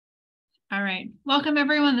All right. Welcome,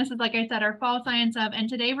 everyone. This is, like I said, our fall science of, and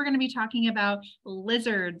today we're going to be talking about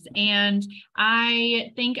lizards. And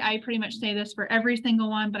I think I pretty much say this for every single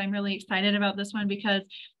one, but I'm really excited about this one because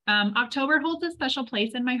October holds a special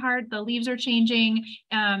place in my heart. The leaves are changing.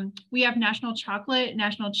 We have National Chocolate,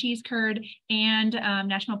 National Cheese Curd, and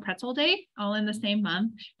National Pretzel Day, all in the same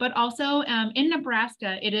month. But also in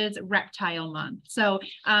Nebraska, it is Reptile Month. So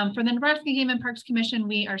for the Nebraska Game and Parks Commission,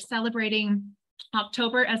 we are celebrating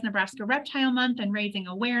October as Nebraska Reptile Month and raising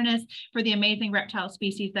awareness for the amazing reptile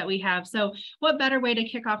species that we have. So what better way to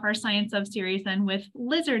kick off our Science of series than with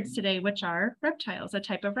lizards today, which are reptiles, a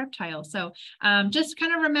type of reptile. So just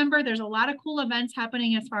kind of remember there's a lot of cool events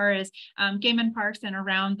happening as far as game and parks and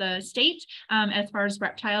around the state as far as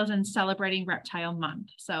reptiles and celebrating Reptile Month.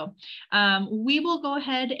 So we will go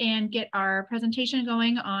ahead and get our presentation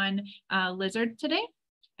going on lizards today.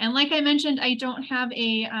 And like I mentioned, I don't have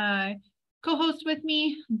a co-host with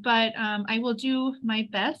me, but I will do my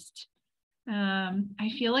best. I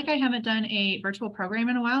feel like I haven't done a virtual program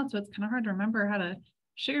in a while, so it's kind of hard to remember how to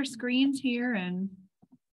share screens here and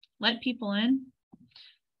let people in.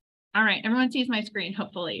 All right, everyone sees my screen,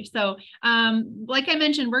 hopefully. So like I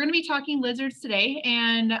mentioned, we're going to be talking lizards today.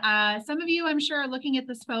 And some of you, I'm sure, are looking at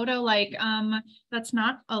this photo like, that's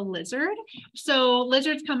not a lizard. So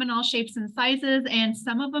lizards come in all shapes and sizes, and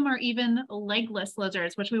some of them are even legless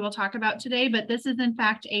lizards, which we will talk about today. But this is, in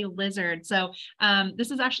fact, a lizard. So this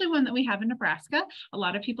is actually one that we have in Nebraska. A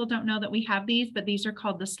lot of people don't know that we have these, but these are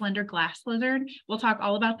called the slender glass lizard. We'll talk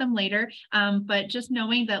all about them later. But just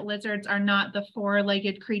knowing that lizards are not the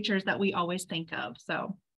four-legged creatures that we always think of.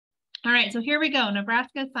 So, all right, so here we go,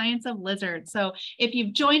 Nebraska Science of Lizards. So if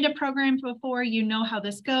you've joined a program before, you know how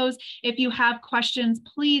this goes. If you have questions,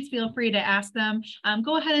 please feel free to ask them.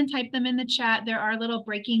 Go ahead and type them in the chat. There are little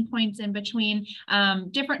breaking points in between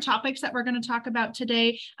different topics that we're going to talk about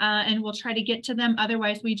today, and we'll try to get to them.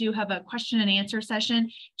 Otherwise, we do have a question and answer session.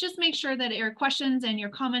 Just make sure that your questions and your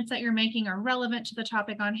comments that you're making are relevant to the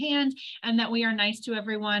topic on hand and that we are nice to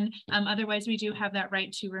everyone. Otherwise, we do have that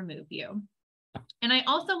right to remove you. And I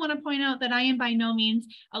also want to point out that I am by no means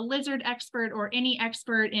a lizard expert or any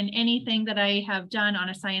expert in anything that I have done on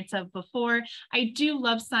a Science of before. I do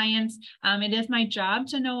love science. It is my job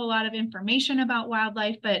to know a lot of information about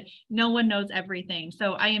wildlife, but no one knows everything.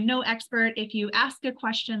 So I am no expert. If you ask a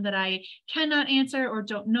question that I cannot answer or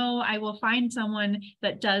don't know, I will find someone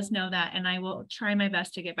that does know that, and I will try my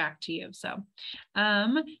best to get back to you. So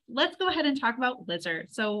let's go ahead and talk about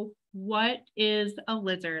lizards. So what is a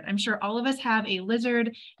lizard? I'm sure all of us have a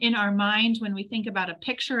lizard in our mind when we think about a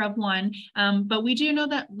picture of one, but we do know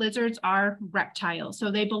that lizards are reptiles. So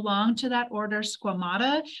they belong to that order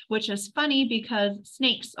Squamata, which is funny because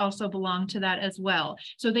snakes also belong to that as well.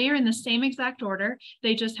 So they are in the same exact order.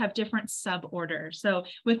 They just have different suborders. So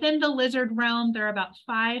within the lizard realm, there are about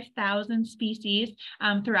 5,000 species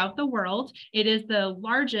throughout the world. It is the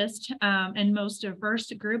largest and most diverse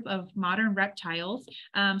group of modern reptiles.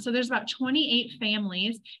 So there's about 28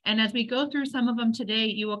 families. And as we go through some of them today,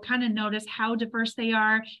 you will kind of notice how diverse they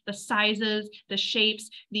are, the sizes, the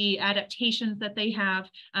shapes, the adaptations that they have.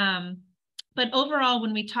 But overall,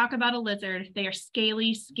 when we talk about a lizard, they are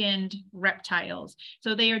scaly skinned reptiles.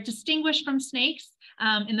 So they are distinguished from snakes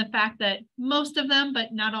in the fact that most of them,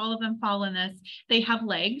 but not all of them, fall in this. They have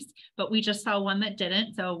legs, but we just saw one that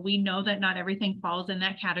didn't. So we know that not everything falls in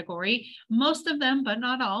that category. Most of them, but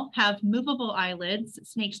not all, have movable eyelids.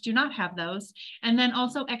 Snakes do not have those. And then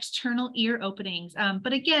also external ear openings.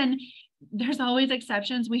 But again, there's always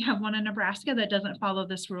exceptions. We have one in Nebraska that doesn't follow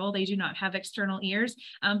this rule. They do not have external ears,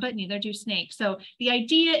 but neither do snakes. So the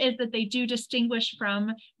idea is that they do distinguish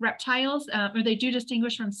from reptiles, or they do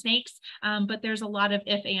distinguish from snakes, but there's a lot of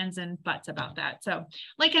ifs, ands, and buts about that. So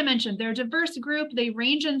like I mentioned, they're a diverse group. They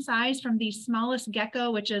range in size from the smallest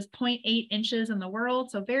gecko, which is 0.8 inches in the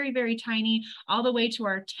world, so very, very tiny, all the way to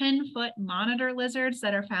our 10-foot monitor lizards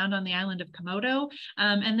that are found on the island of Komodo.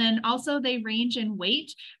 And then also they range in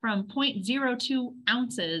weight from 0.02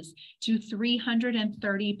 ounces to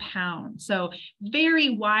 330 pounds. So very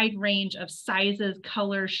wide range of sizes,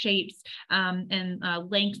 colors, shapes, and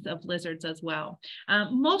lengths of lizards as well.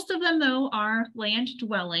 Most of them, though, are land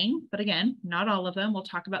dwelling, but again, not all of them. We'll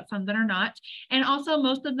talk about some that are not. And also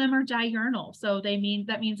most of them are diurnal. So that means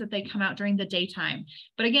that they come out during the daytime.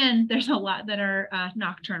 But again, there's a lot that are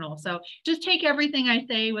nocturnal. So just take everything I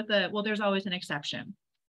say with well, there's always an exception.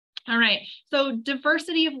 All right, so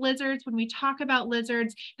diversity of lizards. When we talk about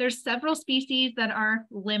lizards, there's several species that are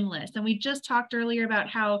limbless. And we just talked earlier about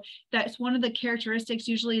how that's one of the characteristics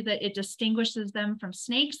usually that it distinguishes them from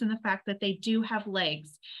snakes and the fact that they do have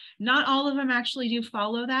legs. Not all of them actually do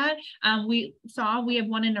follow that. We have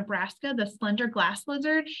one in Nebraska, the slender glass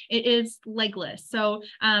lizard. It is legless. So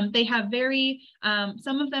they have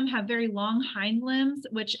some of them have very long hind limbs,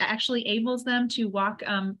 which actually enables them to walk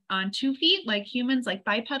on 2 feet like humans, like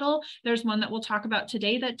bipedal. There's one that we'll talk about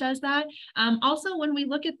today that does that. Also, when we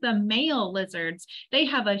look at the male lizards, they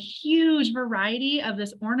have a huge variety of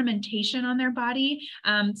this ornamentation on their body.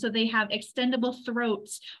 So they have extendable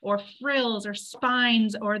throats or frills or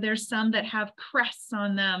spines, or there's some that have crests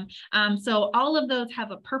on them. So all of those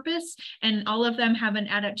have a purpose, and all of them have an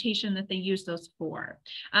adaptation that they use those for.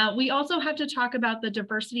 We also have to talk about the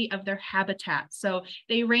diversity of their habitats. So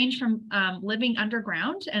they range from living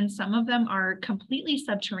underground, and some of them are completely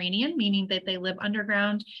subterranean, meaning that they live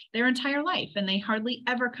underground their entire life and they hardly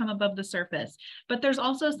ever come above the surface. But there's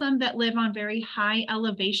also some that live on very high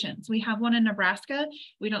elevations. We have one in Nebraska.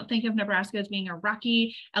 We don't think of Nebraska as being a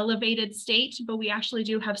rocky, elevated state, but we actually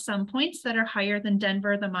do have some points that are higher than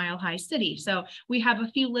Denver, the Mile High City. So we have a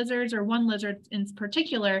few lizards, or one lizard in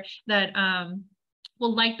particular, that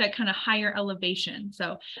will like that kind of higher elevation.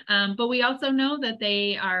 So, but we also know that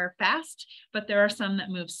they are fast, but there are some that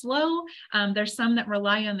move slow. There's some that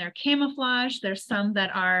rely on their camouflage. There's some that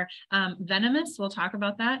are venomous. We'll talk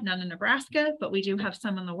about that, not in Nebraska, but we do have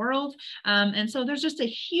some in the world. And so there's just a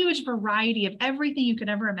huge variety of everything you could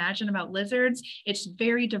ever imagine about lizards. It's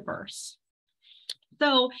very diverse.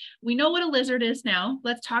 So we know what a lizard is now.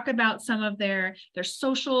 Let's talk about some of their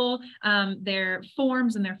social, their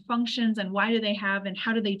forms and their functions, and why do they have and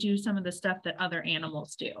how do they do some of the stuff that other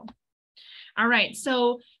animals do. All right,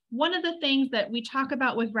 so one of the things that we talk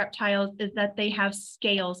about with reptiles is that they have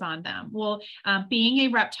scales on them. Well, being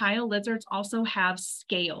a reptile, lizards also have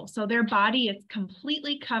scales. So their body is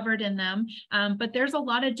completely covered in them, but there's a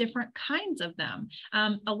lot of different kinds of them.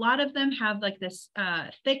 A lot of them have like this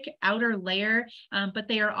thick outer layer, but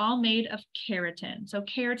they are all made of keratin. So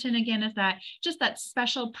keratin, again, is just that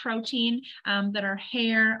special protein that our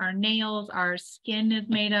hair, our nails, our skin is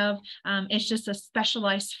made of. It's just a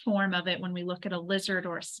specialized form of it when we look at a lizard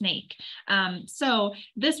or a snake. So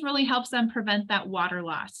this really helps them prevent that water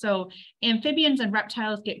loss. So amphibians and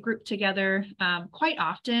reptiles get grouped together quite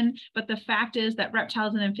often, but the fact is that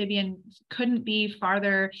reptiles and amphibians couldn't be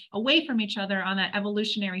farther away from each other on that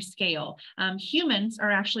evolutionary scale. Humans are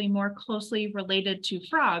actually more closely related to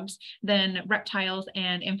frogs than reptiles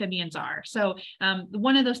and amphibians are. So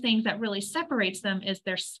one of those things that really separates them is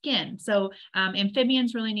their skin. So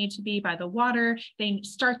amphibians really need to be by the water. They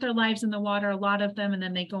start their lives in the water, a lot of them, and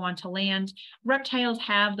then they go onto land. Reptiles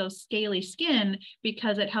have those scaly skin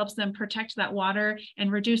because it helps them protect that water and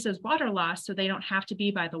reduces water loss, so they don't have to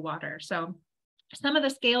be by the water. So some of the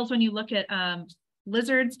scales, when you look at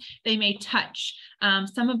lizards, they may touch.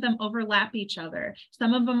 Some of them overlap each other.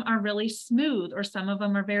 Some of them are really smooth, or some of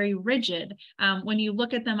them are very rigid. When you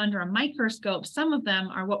look at them under a microscope, some of them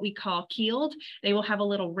are what we call keeled. They will have a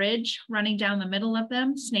little ridge running down the middle of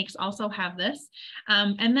them. Snakes also have this.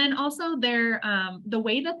 And then also the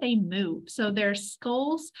way that they move. So their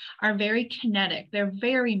skulls are very kinetic. They're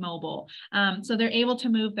very mobile. So they're able to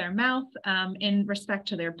move their mouth in respect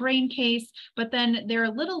to their brain case, but then they're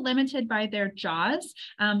a little limited by their jaws.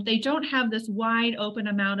 They don't have this wide open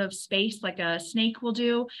amount of space like a snake will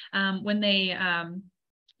do when they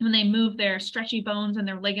move their stretchy bones and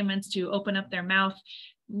their ligaments to open up their mouth.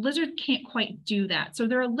 Lizards can't quite do that. So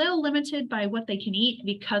they're a little limited by what they can eat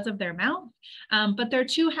because of their mouth, but their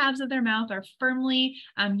two halves of their mouth are firmly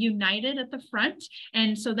united at the front.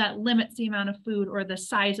 And so that limits the amount of food or the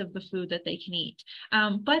size of the food that they can eat.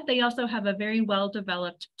 But they also have a very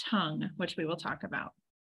well-developed tongue, which we will talk about.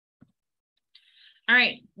 All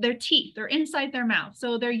right, their teeth, they're inside their mouth.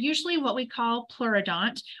 So they're usually what we call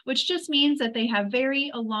pleurodont, which just means that they have very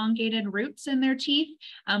elongated roots in their teeth,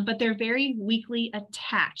 but they're very weakly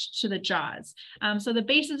attached to the jaws. So the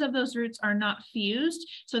bases of those roots are not fused,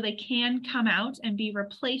 so they can come out and be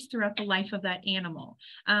replaced throughout the life of that animal.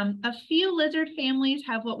 A few lizard families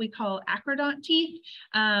have what we call acrodont teeth.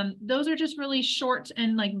 Those are just really short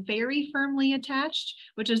and like very firmly attached,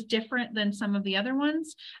 which is different than some of the other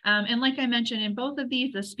ones. And like I mentioned, in both of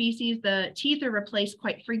these, the species, the teeth are replaced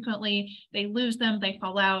quite frequently. They lose them, they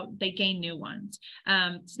fall out, they gain new ones.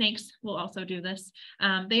 Snakes will also do this.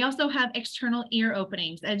 They also have external ear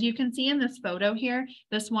openings. As you can see in this photo here,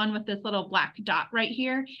 this one with this little black dot right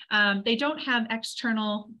here, they don't have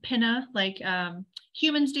external pinna like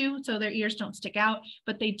humans do, so their ears don't stick out,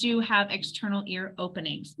 but they do have external ear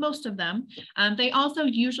openings, most of them. They also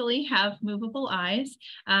usually have movable eyes.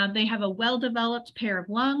 They have a well-developed pair of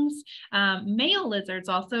lungs. Male lizards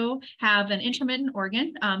also have an intermittent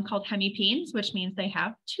organ called hemipenes, which means they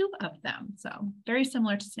have 2 of them. So very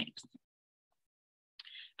similar to snakes.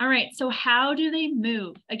 All right, so how do they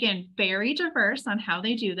move? Again, very diverse on how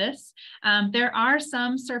they do this. There are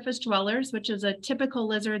some surface dwellers, which is a typical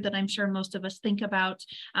lizard that I'm sure most of us think about,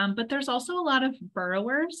 but there's also a lot of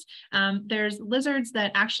burrowers. There's lizards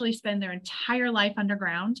that actually spend their entire life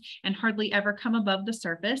underground and hardly ever come above the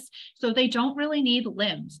surface, so they don't really need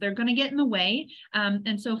limbs. They're going to get in the way,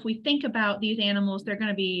 and so if we think about these animals, they're going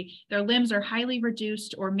to be, their limbs are highly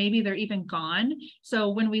reduced, or maybe they're even gone. So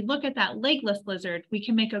when we look at that legless lizard, we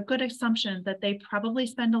can make a good assumption that they probably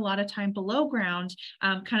spend a lot of time below ground,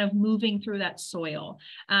 kind of moving through that soil.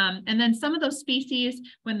 And then some of those species,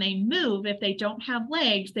 when they move, if they don't have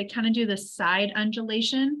legs, they kind of do this side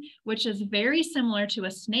undulation, which is very similar to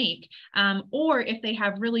a snake. Or if they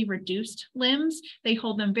have really reduced limbs, they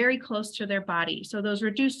hold them very close to their body. So those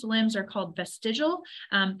reduced limbs are called vestigial.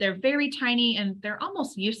 They're very tiny and they're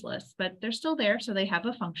almost useless, but they're still there, so they have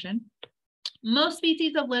a function. Most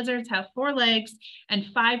species of lizards have 4 legs and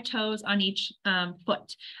 5 toes on each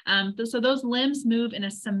foot. So those limbs move in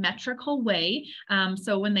a symmetrical way.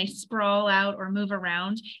 So when they sprawl out or move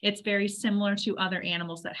around, it's very similar to other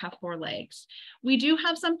animals that have 4 legs. We do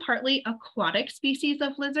have some partly aquatic species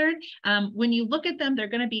of lizard. When you look at them, they're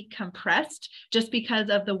going to be compressed just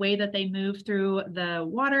because of the way that they move through the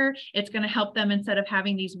water. It's going to help them instead of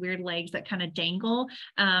having these weird legs that kind of dangle.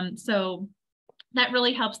 So that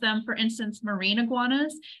really helps them. For instance, marine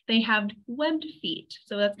iguanas, they have webbed feet.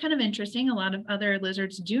 So that's kind of interesting. A lot of other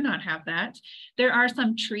lizards do not have that. There are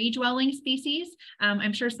some tree-dwelling species.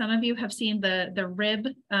 I'm sure some of you have seen the rib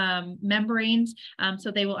membranes.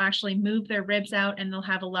 So they will actually move their ribs out and they'll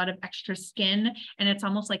have a lot of extra skin, and it's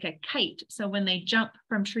almost like a kite. So when they jump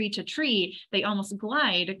from tree to tree, they almost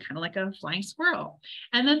glide kind of like a flying squirrel.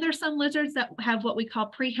 And then there's some lizards that have what we call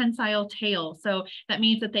prehensile tail. So that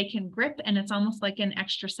means that they can grip, and it's almost like an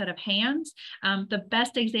extra set of hands. The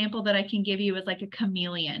best example that I can give you is like a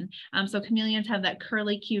chameleon. So chameleons have that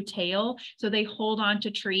curly Q tail, so they hold on to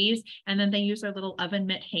trees, and then they use their little oven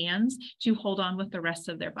mitt hands to hold on with the rest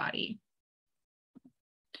of their body.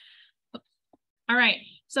 All right.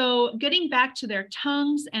 So getting back to their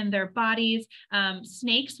tongues and their bodies,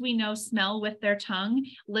 snakes we know smell with their tongue.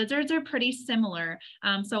 Lizards are pretty similar.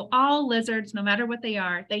 So all lizards, no matter what they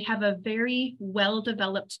are, they have a very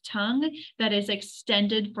well-developed tongue that is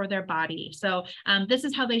extended for their body. So this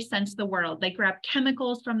is how they sense the world. They grab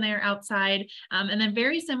chemicals from their outside. And then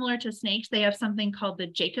very similar to snakes, they have something called the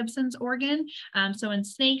Jacobson's organ. So in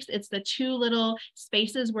snakes, it's the 2 little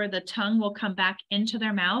spaces where the tongue will come back into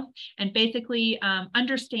their mouth and basically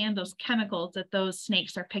understand those chemicals that those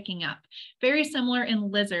snakes are picking up. Very similar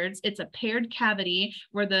in lizards. It's a paired cavity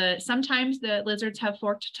where sometimes the lizards have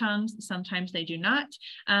forked tongues, sometimes they do not,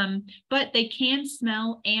 but they can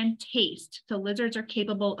smell and taste. So lizards are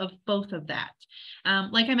capable of both of that.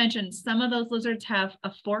 Like I mentioned, some of those lizards have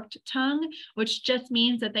a forked tongue, which just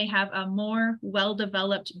means that they have a more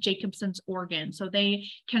well-developed Jacobson's organ. So they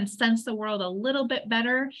can sense the world a little bit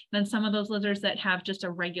better than some of those lizards that have just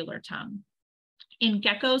a regular tongue. In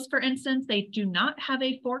geckos, for instance, they do not have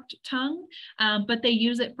a forked tongue, but they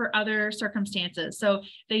use it for other circumstances. So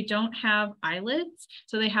they don't have eyelids,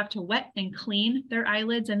 so they have to wet and clean their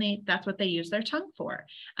eyelids, and that's what they use their tongue for.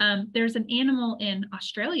 There's an animal in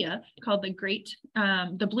Australia called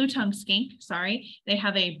the blue-tongued skink, sorry. They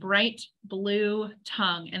have a bright blue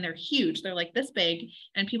tongue, and they're huge. They're like this big,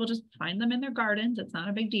 and people just find them in their gardens. It's not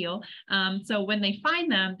a big deal. So when they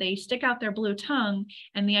find them, they stick out their blue tongue,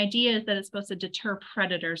 and the idea is that it's supposed to deter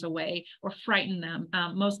predators away or frighten them,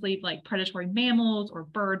 mostly like predatory mammals or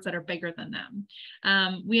birds that are bigger than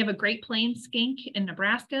them. We have a Great Plains skink in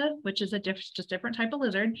Nebraska, which is just different type of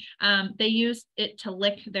lizard. They use it to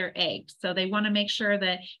lick their eggs. So they want to make sure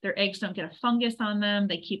that their eggs don't get a fungus on them.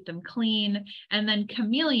 They keep them clean. And then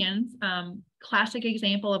chameleons, classic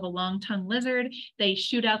example of a long-tongued lizard. They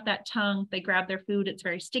shoot out that tongue, they grab their food, it's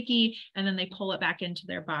very sticky, and then they pull it back into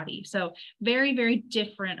their body. So very, very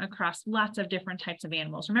different across lots of different types of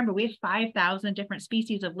animals. Remember, we have 5,000 different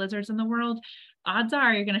species of lizards in the world. Odds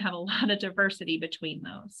are you're going to have a lot of diversity between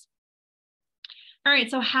those. All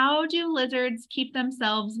right, so how do lizards keep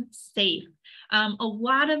themselves safe? A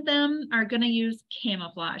lot of them are going to use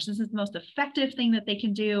camouflage. This is the most effective thing that they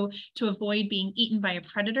can do to avoid being eaten by a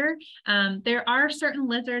predator. There are certain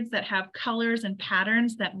lizards that have colors and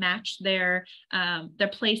patterns that match their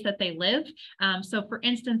place that they live. So for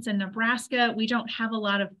instance, in Nebraska, we don't have a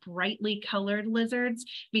lot of brightly colored lizards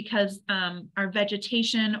because our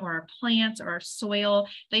vegetation or our plants or our soil,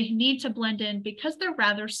 they need to blend in because they're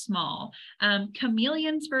rather small.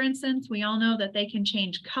 Chameleons, for instance, we all know that they can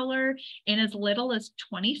change color in as little as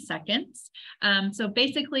 20 seconds. So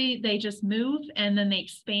basically they just move and then they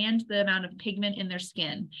expand the amount of pigment in their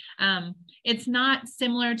skin. It's not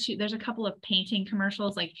similar to, there's a couple of painting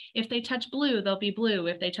commercials, like if they touch blue, they'll be blue.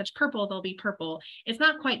 If they touch purple, they'll be purple. It's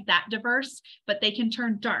not quite that diverse, but they can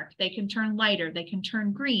turn dark, they can turn lighter, they can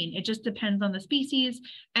turn green. It just depends on the species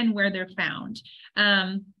and where they're found.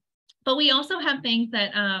 But we also have things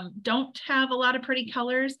that don't have a lot of pretty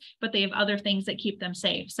colors, but they have other things that keep them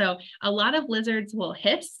safe. So a lot of lizards will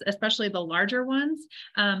hiss, especially the larger ones.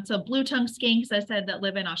 So blue-tongued skinks, I said, that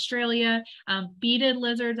live in Australia. Beaded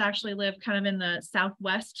lizards actually live kind of in the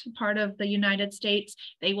southwest part of the United States.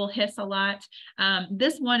 They will hiss a lot.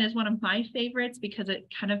 This one is one of my favorites because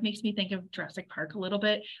it kind of makes me think of Jurassic Park a little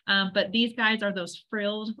bit. But these guys are those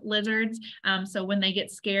frilled lizards. So when they get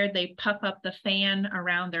scared, they puff up the fan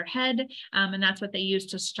around their head. And that's what they use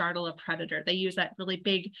to startle a predator. They use that really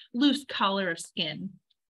big, loose collar of skin.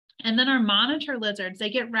 And then our monitor lizards, they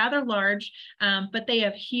get rather large, but they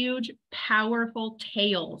have huge, powerful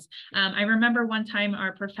tails. I remember one time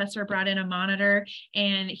our professor brought in a monitor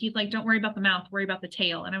and he's like, don't worry about the mouth, worry about the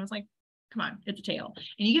tail. And I was like, come on, it's a tail.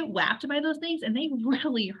 And you get whacked by those things and they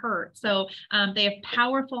really hurt. So they have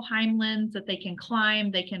powerful hind limbs that they can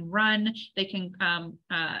climb, they can run, they can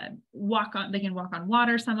walk on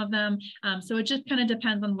water, some of them. So it just kind of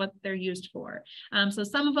depends on what they're used for. So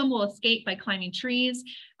some of them will escape by climbing trees.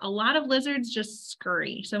 A lot of lizards just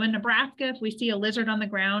scurry. So in Nebraska, if we see a lizard on the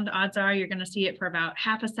ground, odds are you're going to see it for about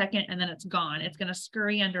half a second and then it's gone. It's going to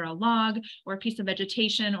scurry under a log or a piece of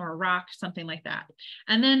vegetation or a rock, something like that.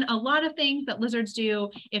 And then a lot of things that lizards do,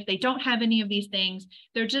 if they don't have any of these things,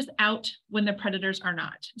 they're just out when the predators are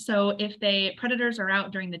not. So if predators are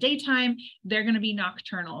out during the daytime, they're going to be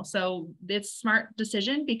nocturnal. So it's a smart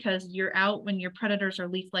decision because you're out when your predators are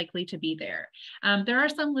least likely to be there. There are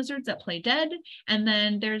some lizards that play dead, and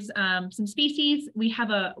then there's some species. We have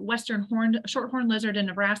a western shorthorn lizard in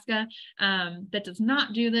Nebraska that does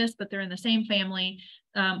not do this, but they're in the same family.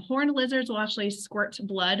 Horned lizards will actually squirt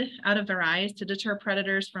blood out of their eyes to deter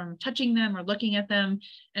predators from touching them or looking at them.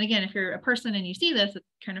 And again, if you're a person and you see this, it's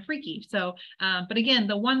kind of freaky. So, but again,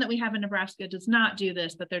 the one that we have in Nebraska does not do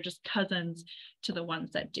this, but they're just cousins to the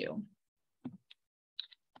ones that do.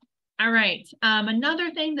 All right, another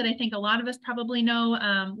thing that I think a lot of us probably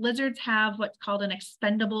know, lizards have what's called an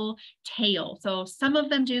expendable tail. So some of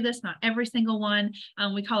them do this, not every single one.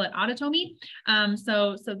 We call it autotomy.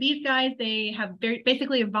 So these guys, they have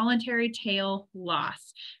basically a voluntary tail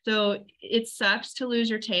loss. So it sucks to lose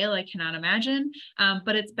your tail, I cannot imagine,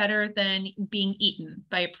 but it's better than being eaten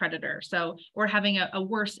by a predator. So, or having a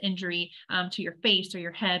worse injury to your face or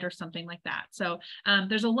your head or something like that. So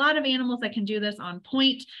there's a lot of animals that can do this on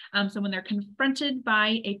point. So when they're confronted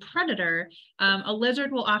by a predator, a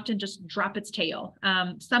lizard will often just drop its tail.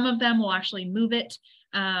 Some of them will actually move it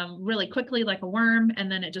really quickly like a worm, and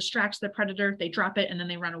then it distracts the predator. They drop it and then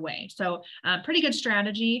they run away. So pretty good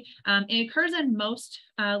strategy. It occurs in most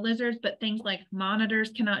lizards, but things like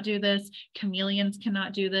monitors cannot do this. Chameleons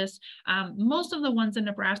cannot do this. Most of the ones in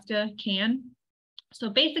Nebraska can. So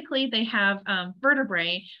basically they have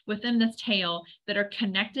vertebrae within this tail that are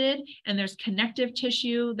connected, and there's connective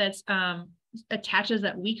tissue that's attaches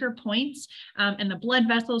at weaker points in the blood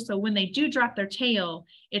vessels. So when they do drop their tail,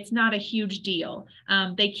 it's not a huge deal.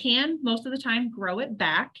 They can most of the time grow it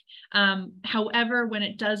back. However, when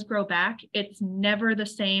it does grow back, it's never the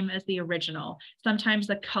same as the original. Sometimes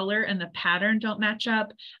the color and the pattern don't match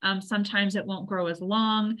up. Sometimes it won't grow as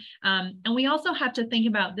long. And we also have to think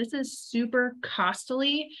about, this is super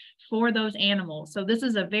costly for those animals. So this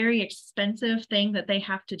is a very expensive thing that they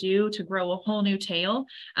have to do to grow a whole new tail.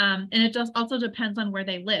 And it also depends on where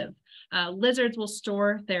they live. Lizards will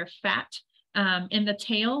store their fat in the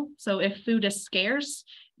tail. So if food is scarce,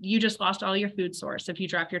 you just lost all your food source if you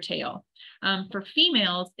drop your tail. For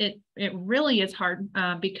females, it really is hard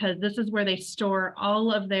because this is where they store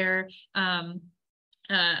all of their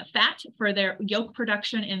fat for their yolk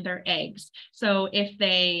production in their eggs. So if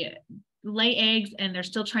they lay eggs and they're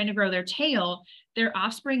still trying to grow their tail, their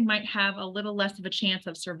offspring might have a little less of a chance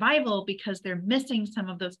of survival because they're missing some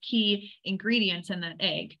of those key ingredients in that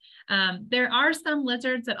egg. There are some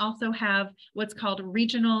lizards that also have what's called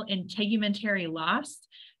regional integumentary loss.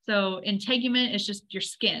 So integument is just your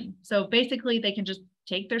skin. So basically they can just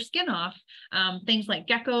take their skin off. Things like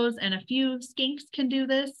geckos and a few skinks can do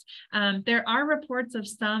this. There are reports of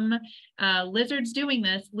some lizards doing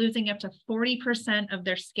this, losing up to 40% of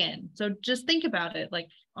their skin. So just think about it, like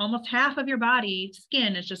almost half of your body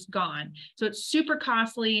skin is just gone. So it's super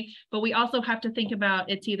costly, but we also have to think about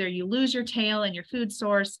it's either you lose your tail and your food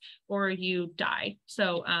source or you die.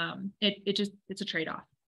 So it's a trade-off.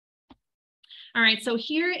 All right, so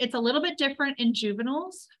here it's a little bit different in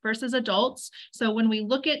juveniles versus adults. So when we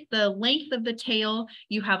look at the length of the tail,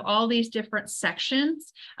 you have all these different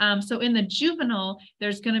sections. So in the juvenile,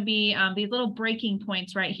 there's going to be these little breaking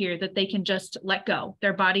points right here that they can just let go.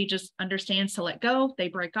 Their body just understands to let go. They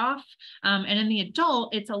break off. And in the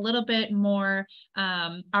adult, it's a little bit more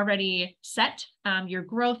already set. Your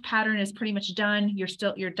growth pattern is pretty much done.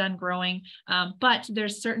 You're done growing, but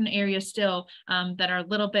there's certain areas still that are a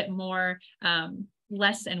little bit more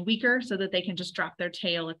less and weaker so that they can just drop their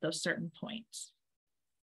tail at those certain points.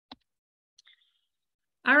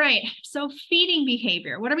 All right, so feeding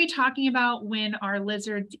behavior. What are we talking about when our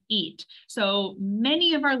lizards eat? So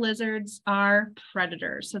many of our lizards are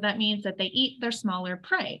predators. So that means that they eat their smaller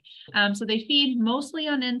prey. So they feed mostly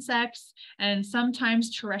on insects and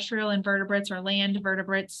sometimes terrestrial invertebrates or land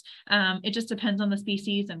vertebrates. It just depends on the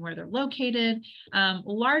species and where they're located.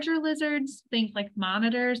 Larger lizards, things like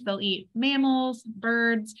monitors, they'll eat mammals,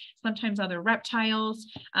 birds, sometimes other reptiles.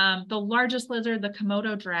 The largest lizard, the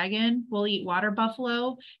Komodo dragon, will eat water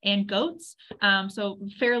buffalo and goats, so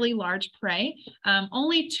fairly large prey.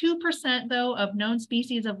 Only 2% though of known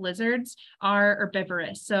species of lizards are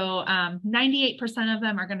herbivorous. So 98% of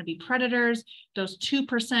them are going to be predators. Those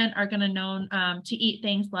 2% are going to known to eat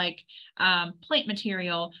things like plant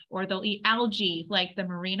material, or they'll eat algae like the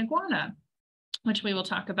marine iguana, which we will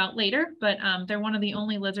talk about later, but they're one of the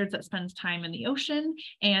only lizards that spends time in the ocean,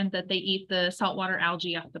 and that they eat the saltwater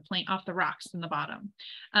algae off the rocks in the bottom.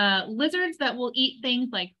 Lizards that will eat things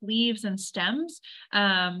like leaves and stems,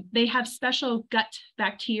 they have special gut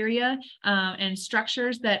bacteria and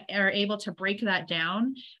structures that are able to break that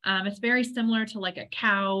down. It's very similar to like a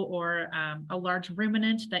cow or a large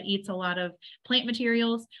ruminant that eats a lot of plant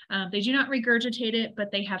materials. They do not regurgitate it,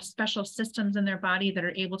 but they have special systems in their body that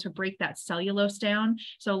are able to break that cellulose down.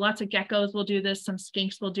 So lots of geckos will do this, some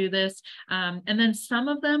skinks will do this. And then some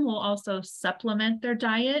of them will also supplement their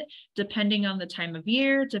diet depending on the time of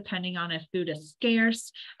year, depending on if food is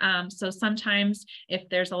scarce. So sometimes if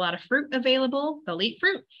there's a lot of fruit available, they'll eat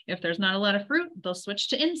fruit. If there's not a lot of fruit, they'll switch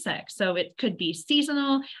to insects. So it could be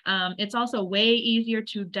seasonal. It's also way easier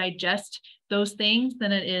to digest those things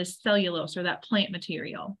than it is cellulose or that plant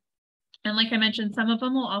material. And like I mentioned, some of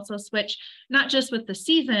them will also switch, not just with the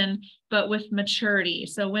season, but with maturity.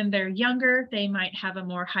 So when they're younger, they might have a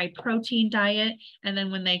more high protein diet. And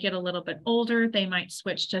then when they get a little bit older, they might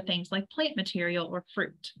switch to things like plant material or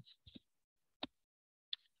fruit.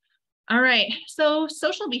 All right, so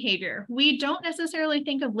social behavior. We don't necessarily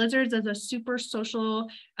think of lizards as a super social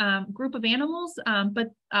group of animals, but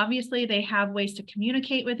obviously they have ways to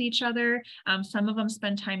communicate with each other. Some of them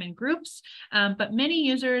spend time in groups, but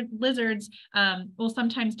many lizards will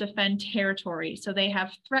sometimes defend territory. So they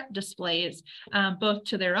have threat displays, both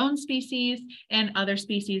to their own species and other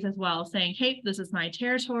species as well, saying, hey, this is my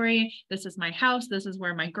territory, this is my house, this is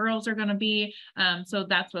where my girls are gonna be. So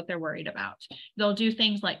that's what they're worried about. They'll do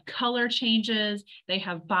things like color changes, they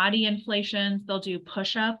have body inflations, they'll do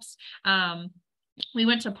push-ups. We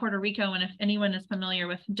went to Puerto Rico, and if anyone is familiar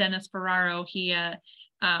with Dennis Ferraro, he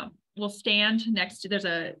will stand next to, there's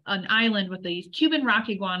an island with these Cuban rock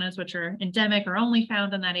iguanas, which are endemic or only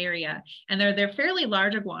found in that area. And they're fairly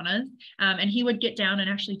large iguanas. And he would get down and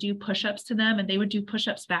actually do push-ups to them, and they would do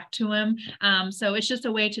push-ups back to him. So it's just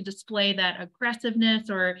a way to display that aggressiveness,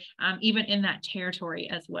 or even in that territory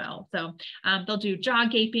as well. So they'll do jaw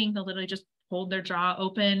gaping. They'll literally just hold their jaw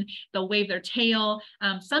open, they'll wave their tail.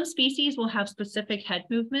 Some species will have specific head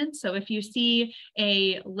movements. So if you see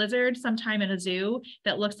a lizard sometime in a zoo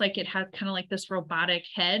that looks like it has kind of like this robotic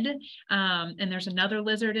head, and there's another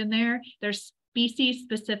lizard in there, there's species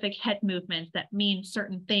specific head movements that mean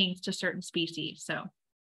certain things to certain species. So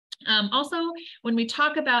Also, when we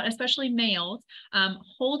talk about, especially males,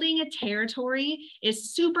 holding a territory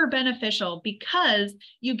is super beneficial because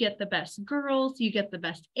you get the best girls, you get the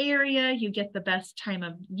best area, you get the best time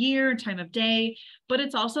of year, time of day, but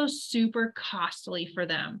it's also super costly for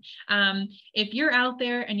them. If you're out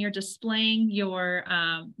there and you're displaying your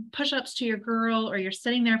push-ups to your girl, or you're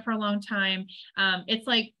sitting there for a long time, it's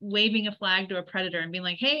like waving a flag to a predator and being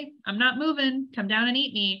like, hey, I'm not moving, come down and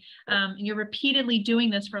eat me. And you're repeatedly doing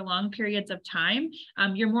this for long periods of time,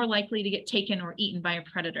 you're more likely to get taken or eaten by a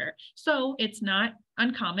predator. So it's not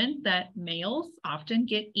uncommon that males often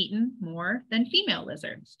get eaten more than female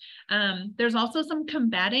lizards. There's also some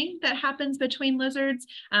combating that happens between lizards.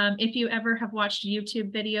 If you ever have watched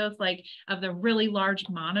YouTube videos like of the really large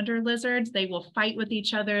monitor lizards, they will fight with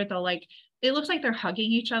each other. They'll it looks like they're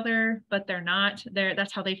hugging each other, but they're not.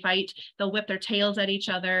 That's how they fight. They'll whip their tails at each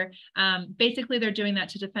other. Basically, they're doing that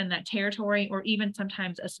to defend that territory, or even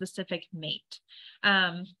sometimes a specific mate.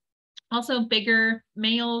 Also, bigger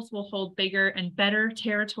males will hold bigger and better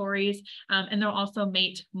territories, and they'll also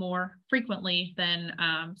mate more frequently than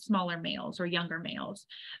smaller males or younger males.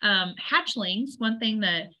 Hatchlings, one thing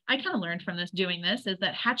that I kind of learned from doing this is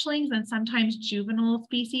that hatchlings and sometimes juvenile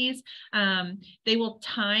species, they will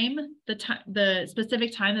time the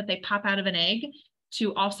specific time that they pop out of an egg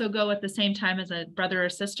to also go at the same time as a brother or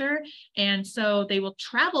sister. And so they will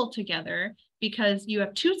travel together because you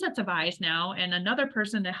have two sets of eyes now and another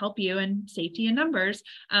person to help you in safety in numbers.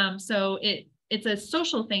 So it's a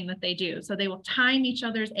social thing that they do. So they will time each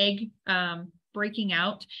other's egg breaking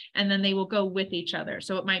out, and then they will go with each other.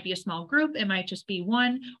 So it might be a small group, it might just be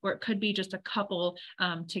one, or it could be just a couple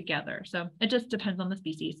together. So it just depends on the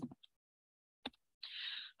species.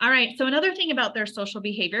 All right, so another thing about their social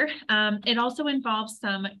behavior, it also involves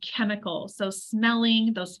some chemicals. So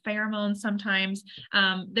smelling, those pheromones sometimes.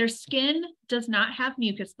 Their skin does not have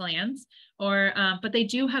mucus glands, but they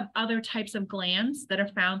do have other types of glands that are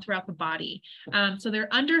found throughout the body. So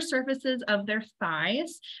they're under surfaces of their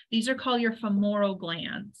thighs. These are called your femoral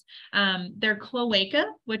glands. Their cloaca,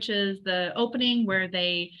 which is the opening where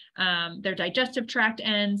their digestive tract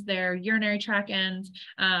ends, their urinary tract ends,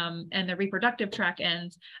 and their reproductive tract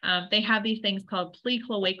ends. They have these things called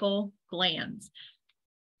precloacal glands.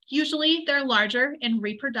 Usually they're larger in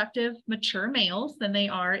reproductive mature males than they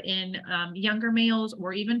are in younger males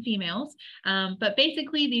or even females. But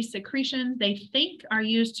basically these secretions, they think, are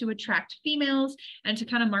used to attract females and to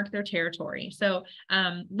kind of mark their territory. So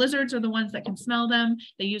lizards are the ones that can smell them.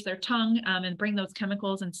 They use their tongue and bring those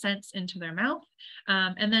chemicals and scents into their mouth.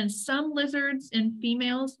 And then some lizards in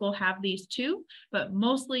females will have these too, but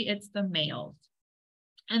mostly it's the males.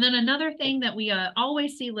 And then another thing that we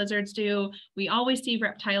always see lizards do, we always see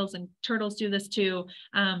reptiles and turtles do this too,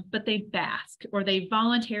 but they bask, or they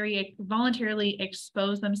voluntarily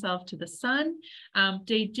expose themselves to the sun.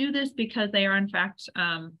 They do this because they are in fact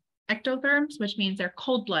ectotherms, which means they're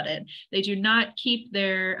cold-blooded. They do not keep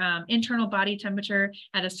their internal body temperature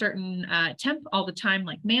at a certain temp all the time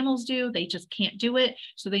like mammals do. They just can't do it.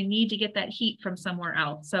 So they need to get that heat from somewhere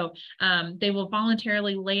else. So they will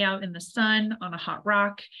voluntarily lay out in the sun, on a hot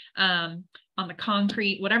rock, on the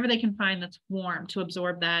concrete, whatever they can find that's warm to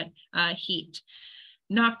absorb that heat.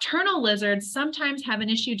 Nocturnal lizards sometimes have an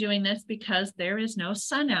issue doing this because there is no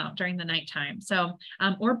sun out during the nighttime. So,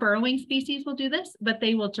 or burrowing species will do this, but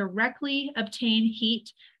they will directly obtain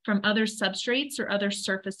heat from other substrates or other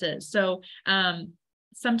surfaces. So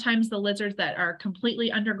sometimes the lizards that are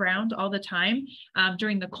completely underground all the time,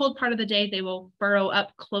 during the cold part of the day, they will burrow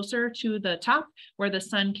up closer to the top where the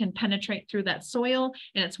sun can penetrate through that soil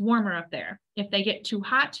and it's warmer up there. If they get too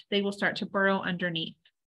hot, they will start to burrow underneath.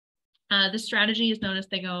 This strategy is known as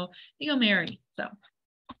they go marry. So,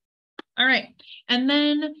 all right. And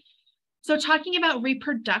then, so talking about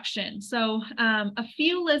reproduction. So a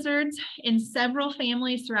few lizards in several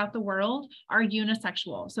families throughout the world are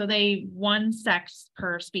unisexual. So they one sex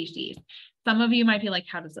per species. Some of you might be like,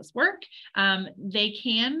 how does this work? They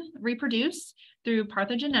can reproduce through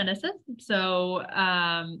parthenogenesis. So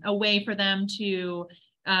a way for them to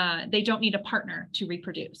they don't need a partner to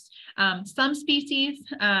reproduce. Some species,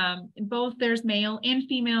 both there's male and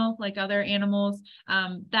female, like other animals,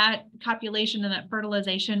 that copulation and that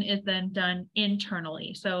fertilization is then done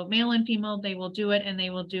internally. So male and female, they will do it and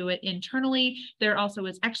they will do it internally. There also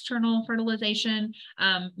is external fertilization.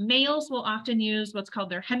 Males will often use what's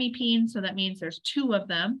called their hemipene. So that means there's two of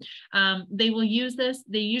them. They will use this.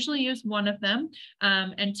 They usually use one of them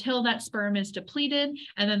until that sperm is depleted,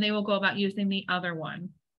 and then they will go about using the other one.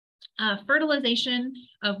 Fertilization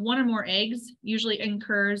of one or more eggs usually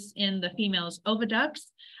occurs in the female's oviducts.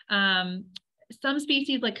 some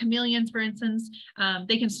species like chameleons, for instance,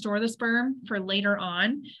 they can store the sperm for later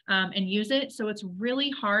on and use it. So it's really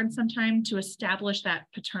hard sometimes to establish that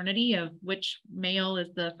paternity of which male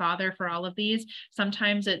is the father for all of these.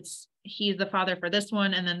 Sometimes he's the father for this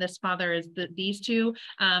one, and then this father is these two.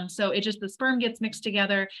 So the sperm gets mixed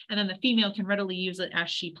together, and then the female can readily use it as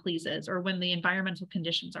she pleases or when the environmental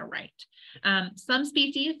conditions are right. Some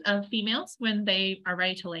species of females, when they are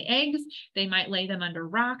ready to lay eggs, they might lay them under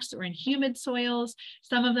rocks or in humid soils.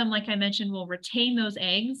 Some of them, like I mentioned, will retain those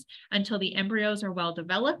eggs until the embryos are well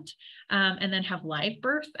developed, and then have live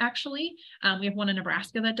birth, actually. We have one in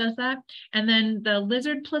Nebraska that does that. And then the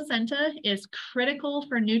lizard placenta is critical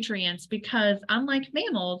for nutrients because, unlike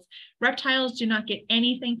mammals, reptiles do not get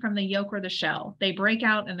anything from the yolk or the shell. They break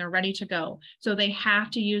out and they're ready to go. So they have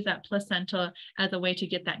to use that placenta as a way to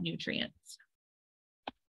get that nutrients.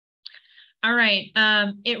 All right,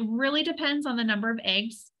 it really depends on the number of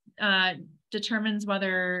eggs, determines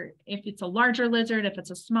whether if it's a larger lizard, if it's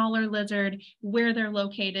a smaller lizard, where they're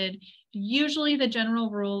located. Usually the general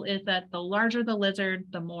rule is that the larger the lizard,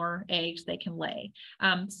 the more eggs they can lay.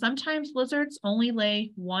 Sometimes lizards only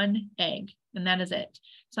lay one egg, and that is it.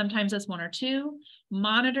 Sometimes it's one or two.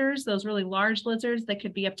 Monitors, those really large lizards, that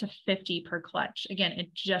could be up to 50 per clutch. Again,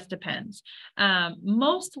 it just depends.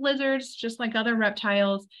 Most lizards, just like other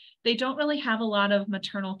reptiles, they don't really have a lot of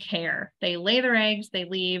maternal care. They lay their eggs, they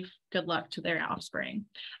leave. Good luck to their offspring.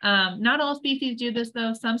 Not all species do this,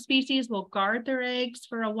 though. Some species will guard their eggs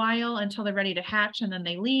for a while until they're ready to hatch, and then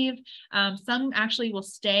they leave. Some actually will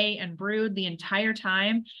stay and brood the entire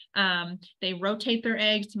time. They rotate their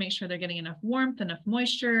eggs to make sure they're getting enough warmth, enough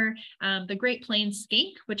moisture. The Great Plains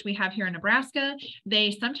skink, which we have here in Nebraska,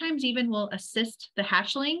 they sometimes even will assist the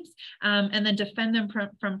hatchlings and then defend them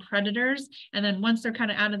from predators. And then once they're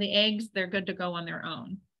kind of out of the eggs, they're good to go on their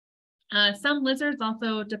own. Some lizards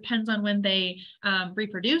also depends on when they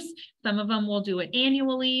reproduce. Some of them will do it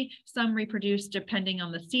annually. Some reproduce depending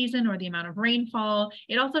on the season or the amount of rainfall.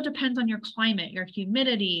 It also depends on your climate, your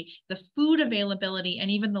humidity, the food availability,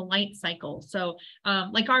 and even the light cycle. So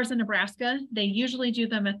like ours in Nebraska, they usually do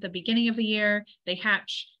them at the beginning of the year. They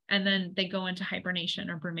hatch, and then they go into hibernation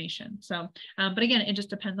or brumation. So, but again, it just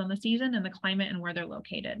depends on the season and the climate and where they're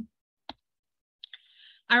located.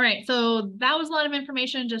 All right, so that was a lot of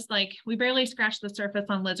information, just like we barely scratched the surface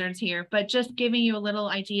on lizards here, but just giving you a little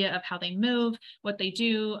idea of how they move, what they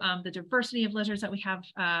do, the diversity of lizards that we have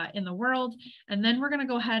in the world. And then we're gonna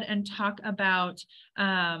go ahead and talk about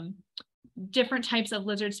different types of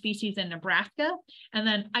lizard species in Nebraska. And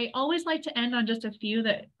then I always like to end on just a few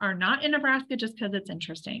that are not in Nebraska just because it's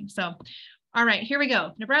interesting. So, all right, here we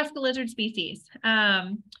go. Nebraska lizard species.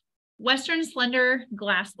 Western slender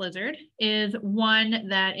glass lizard is one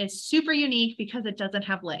that is super unique because it doesn't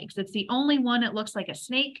have legs. It's the only one that looks like a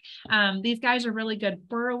snake. These guys are really good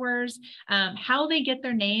burrowers. How they get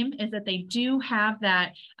their name is that they do have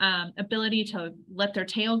that ability to let their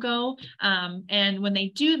tail go. And when they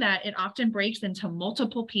do that, it often breaks into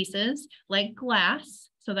multiple pieces like glass.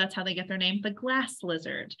 So that's how they get their name, the glass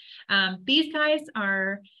lizard. These guys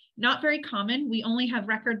are not very common. We only have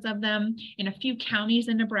records of them in a few counties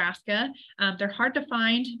in Nebraska. They're hard to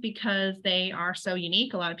find because they are so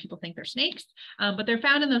unique. A lot of people think they're snakes, but they're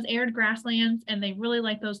found in those arid grasslands, and they really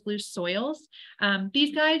like those loose soils.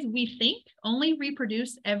 These guys, we think, only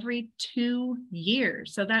reproduce every 2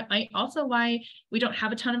 years. So that might also why we don't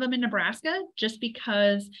have a ton of them in Nebraska, just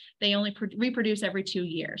because they only reproduce every 2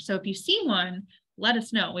 years. So if you see one, let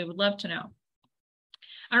us know. We would love to know.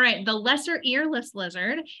 All right, the lesser earless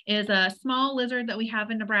lizard is a small lizard that we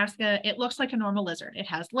have in Nebraska. It looks like a normal lizard. It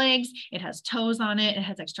has legs, it has toes on it, it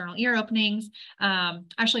has external ear openings.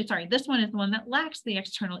 Actually, sorry, this one is the one that lacks the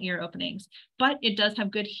external ear openings, but it does have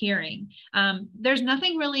good hearing. There's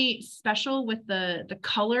nothing really special with the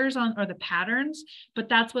colors on or the patterns, but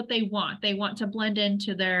that's what they want. They want to blend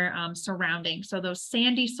into their surroundings. So those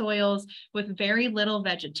sandy soils with very little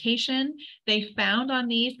vegetation, they found on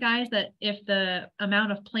these guys that if the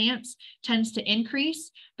amount of plants tends to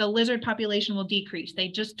increase, the lizard population will decrease. They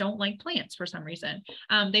just don't like plants for some reason.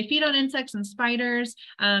 They feed on insects and spiders.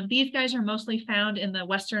 These guys are mostly found in the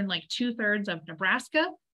western, like 2/3 of Nebraska,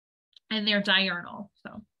 and they're diurnal.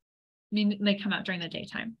 So I mean, they come out during the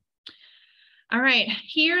daytime. All right,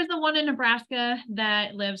 here's the one in Nebraska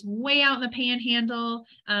that lives way out in the panhandle.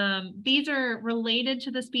 These are related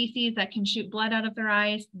to the species that can shoot blood out of their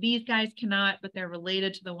eyes. These guys cannot, but they're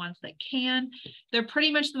related to the ones that can. They're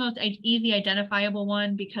pretty much the most easy identifiable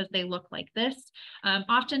one because they look like this.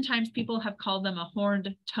 Oftentimes people have called them a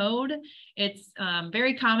horned toad. It's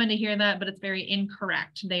very common to hear that, but it's very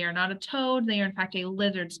incorrect. They are not a toad. They are in fact a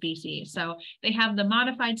lizard species. So they have the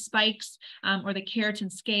modified spikes or the keratin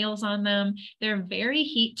scales on them. They're very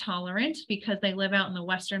heat tolerant because they live out in the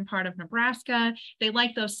western part of Nebraska. They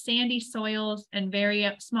like those sandy soils and very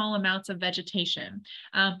small amounts of vegetation,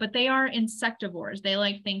 but they are insectivores. They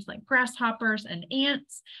like things like grasshoppers and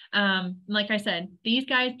ants. Like I said, these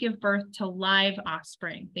guys give birth to live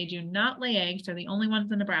offspring. They do not lay eggs. They're the only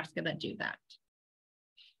ones in Nebraska that do that.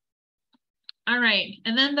 All right,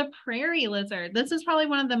 and then the prairie lizard. This is probably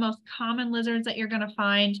one of the most common lizards that you're going to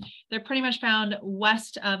find. They're pretty much found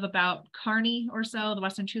west of about Kearney or so, the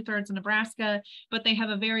western 2/3 of Nebraska, but they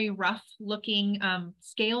have a very rough looking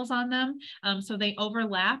scales on them. So they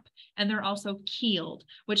overlap, and they're also keeled,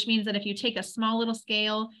 which means that if you take a small little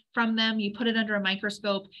scale from them, you put it under a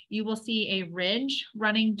microscope, you will see a ridge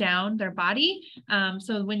running down their body.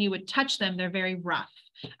 So when you would touch them, they're very rough.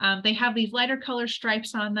 They have these lighter color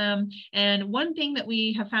stripes on them. And one thing that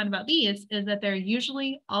we have found about these is that they're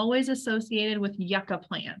usually always associated with yucca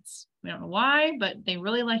plants. We don't know why, but they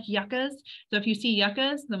really like yuccas. So if you see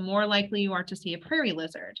yuccas, the more likely you are to see a prairie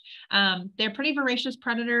lizard. They're pretty voracious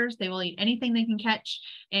predators. They will eat anything they can catch.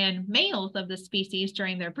 And males of this species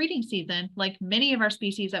during their breeding season, like many of our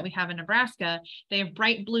species that we have in Nebraska, they have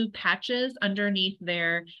bright blue patches underneath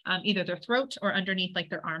their either their throat or underneath like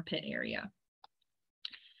their armpit area.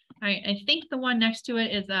 All right, I think the one next to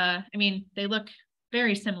it is, I mean, they look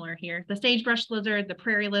very similar here. The sagebrush lizard, the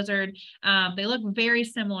prairie lizard, they look very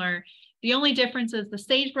similar. The only difference is the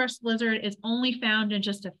sagebrush lizard is only found in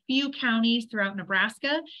just a few counties throughout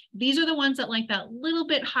Nebraska. These are the ones that like that little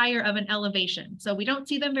bit higher of an elevation. So we don't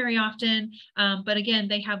see them very often, but again,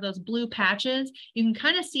 they have those blue patches. You can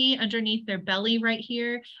kind of see underneath their belly right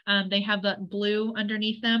here. They have that blue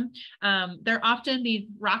underneath them. They're often these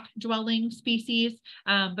rock dwelling species,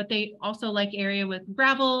 but they also like area with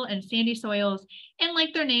gravel and sandy soils. And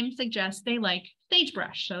like their name suggests, they like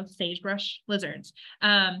sagebrush, so sagebrush lizards.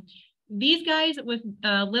 These guys with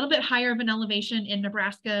a little bit higher of an elevation in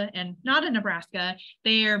Nebraska and not in Nebraska,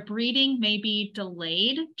 their breeding may be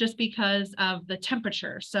delayed just because of the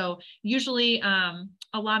temperature. So usually a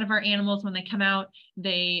lot of our animals, when they come out,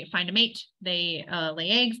 they find a mate, they lay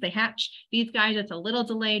eggs, they hatch. These guys, it's a little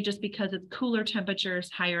delayed just because it's cooler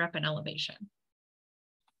temperatures higher up in elevation.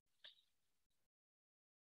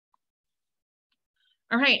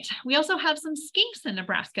 All right, we also have some skinks in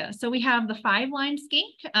Nebraska. So we have the 5-line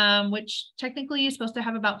skink, which technically is supposed to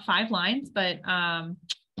have about 5 lines, but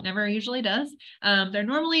never usually does. They're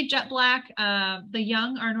normally jet black. The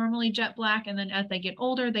young are normally jet black, and then as they get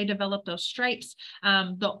older, they develop those stripes.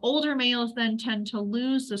 The older males then tend to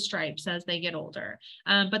lose the stripes as they get older,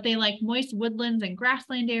 but they like moist woodlands and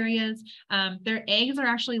grassland areas. Their eggs are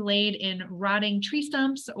actually laid in rotting tree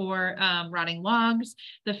stumps or rotting logs.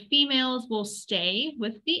 The females will stay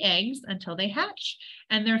with the eggs until they hatch,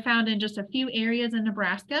 and they're found in just a few areas in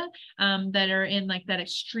Nebraska that are in like that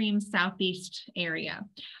extreme southeast area.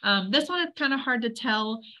 This one is kind of hard to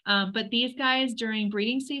tell, but these guys during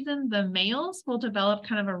breeding season, the males will develop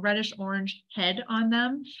kind of a reddish orange head on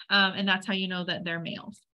them, and that's how you know that they're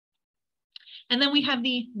males. And then we have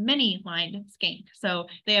the many-lined skink. So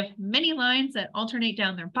they have many lines that alternate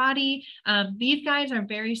down their body. These guys are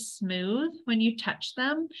very smooth when you touch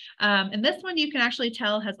them. And this one you can actually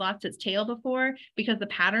tell has lost its tail before because the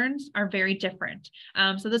patterns are very different.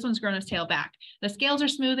 So this one's grown its tail back. The scales are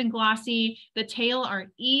smooth and glossy. The tail are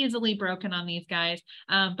easily broken on these guys,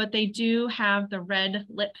 but they do have the red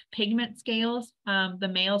lip pigment scales the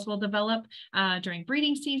males will develop during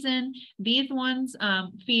breeding season. These ones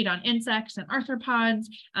feed on insects and arthropods,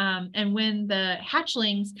 and when the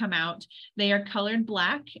hatchlings come out, they are colored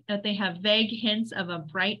black, but they have vague hints of a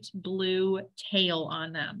bright blue tail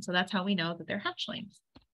on them. So that's how we know that they're hatchlings.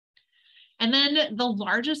 And then the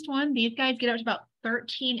largest one, these guys get up to about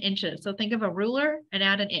 13 inches. So think of a ruler and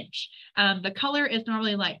add an inch. The color is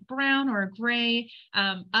normally light brown or gray.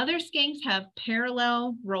 Other skinks have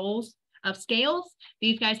parallel rows of scales.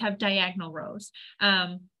 These guys have diagonal rows.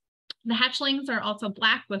 The hatchlings are also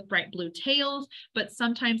black with bright blue tails, but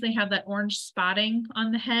sometimes they have that orange spotting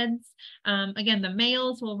on the heads. Again, the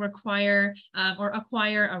males will require or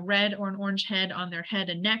acquire a red or an orange head on their head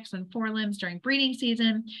and necks and forelimbs during breeding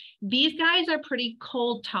season. These guys are pretty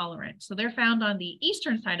cold tolerant. So they're found on the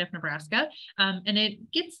eastern side of Nebraska, and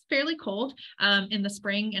it gets fairly cold in the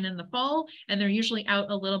spring and in the fall, and they're usually out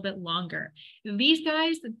a little bit longer. These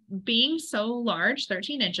guys, being so large,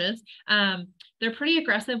 13 inches, they're pretty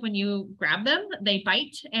aggressive when you grab them. They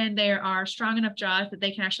bite, and there are strong enough jaws that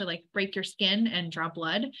they can actually like break your skin and draw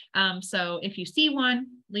blood. So if you see one,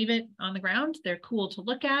 leave it on the ground. They're cool to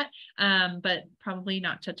look at, but probably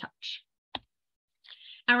not to touch.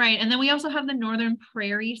 All right, and then we also have the northern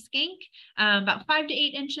prairie skink, about 5 to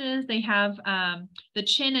 8 inches. They have the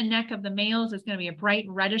chin and neck of the males is going to be a bright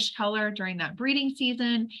reddish color during that breeding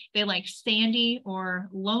season. They like sandy or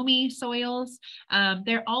loamy soils.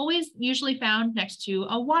 They're always usually found next to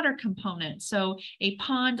a water component, so a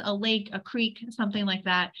pond, a lake, a creek, something like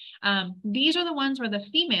that. These are the ones where the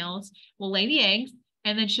females will lay the eggs,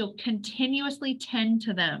 and then she'll continuously tend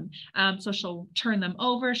to them. So she'll turn them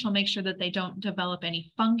over. She'll make sure that they don't develop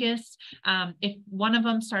any fungus. If one of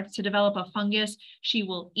them starts to develop a fungus, she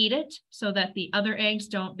will eat it so that the other eggs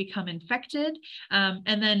don't become infected.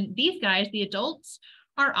 And then these guys, the adults,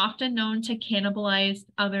 are often known to cannibalize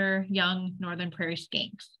other young northern prairie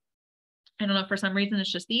skinks. I don't know if for some reason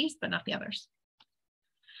it's just these, but not the others.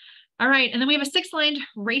 All right, and then we have a 6-lined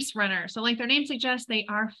race runner. So like their name suggests, they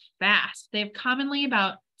are fast. They have commonly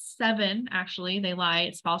about 7, actually, they lie,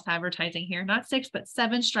 it's false advertising here, not 6, but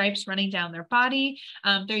 7 stripes running down their body.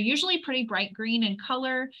 They're usually pretty bright green in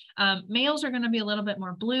color. Males are going to be a little bit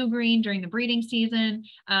more blue-green during the breeding season.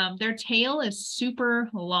 Their tail is super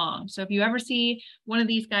long. So if you ever see one of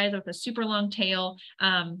these guys with a super long tail,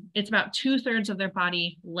 it's about 2/3 of their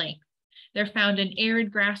body length. They're found in arid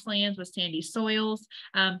grasslands with sandy soils.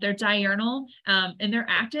 They're diurnal, and they're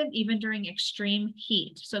active even during extreme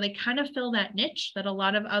heat. So they kind of fill that niche that a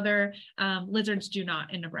lot of other lizards do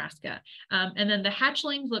not in Nebraska. And then the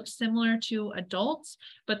hatchlings look similar to adults,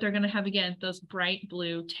 but they're going to have, again, those bright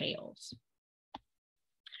blue tails.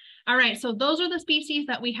 All right, so those are the species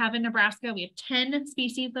that we have in Nebraska. We have 10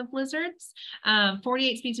 species of lizards,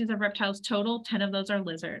 48 species of reptiles total, 10 of those are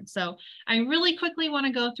lizards. So I really quickly want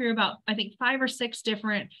to go through about, I think, 5 or 6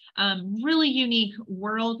 different really unique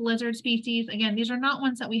world lizard species. Again, these are not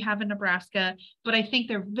ones that we have in Nebraska, but I think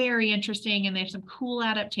they're very interesting and they have some cool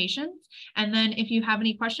adaptations. And then if you have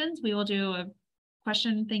any questions, we will do a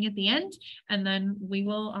question thing at the end, and then we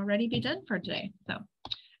will already be done for today. So,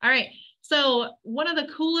 all right. So one of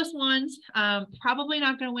the coolest ones, probably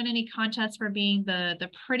not going to win any contests for being the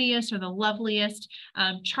prettiest or the loveliest.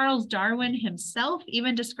 Charles Darwin himself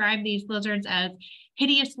even described these lizards as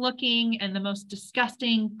hideous looking and the most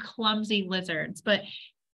disgusting, clumsy lizards. But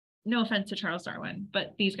no offense to Charles Darwin,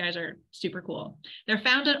 but these guys are super cool. They're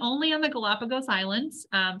found only on the Galapagos Islands.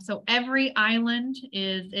 So every island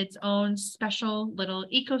is its own special little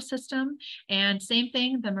ecosystem. And same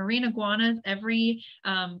thing, the marine iguanas, every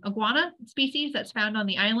iguana species that's found on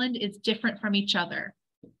the island is different from each other.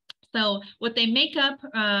 So what they make up,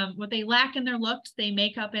 what they lack in their looks, they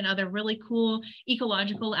make up in other really cool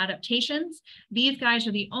ecological adaptations. These guys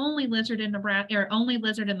are the only lizard in Nebraska, or only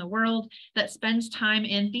lizard in the world that spends time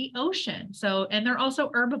in the ocean. So, and they're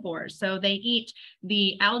also herbivores. So they eat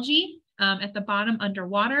the algae at the bottom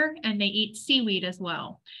underwater, and they eat seaweed as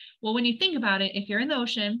well. Well, when you think about it, if you're in the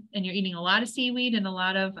ocean and you're eating a lot of seaweed and a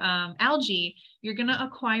lot of algae, you're going to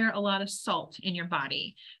acquire a lot of salt in your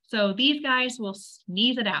body. So these guys will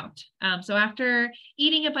sneeze it out. So after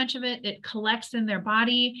eating a bunch of it, it collects in their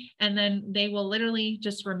body, and then they will literally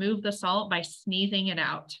just remove the salt by sneezing it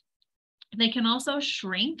out. They can also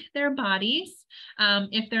shrink their bodies.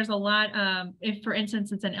 If there's a lot, if for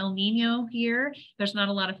instance, it's an El Nino year, there's not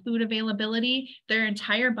a lot of food availability, their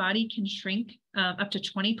entire body can shrink up to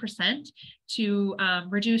 20% to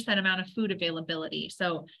reduce that amount of food availability.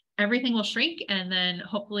 So everything will shrink, and then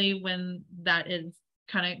hopefully when that is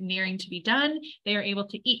kind of nearing to be done, they are able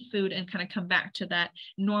to eat food and kind of come back to that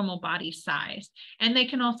normal body size. And they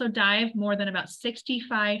can also dive more than about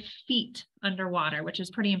 65 feet underwater, which is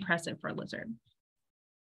pretty impressive for a lizard.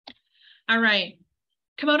 All right,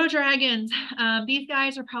 Komodo dragons. These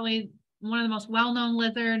guys are probably one of the most well-known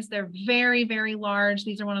lizards. They're very, very large.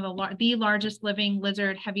 These are one of the largest living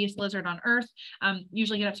lizard, heaviest lizard on Earth.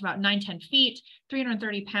 Usually get up to about 9-10 feet,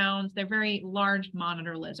 330 pounds. They're very large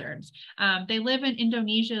monitor lizards. They live in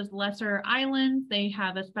Indonesia's lesser islands. They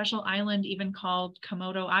have a special island even called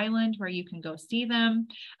Komodo Island where you can go see them.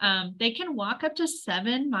 They can walk up to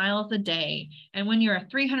 7 miles a day. And when you're a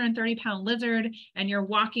 330-pound lizard and you're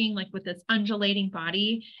walking like with this undulating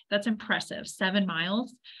body, that's impressive, 7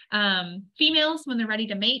 miles. Females, when they're ready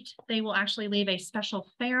to mate, they will actually leave a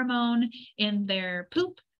special pheromone in their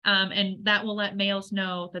poop. And that will let males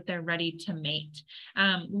know that they're ready to mate.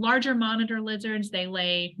 Larger monitor lizards, they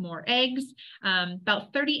lay more eggs,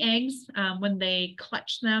 about 30 eggs when they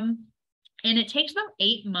clutch them. And it takes them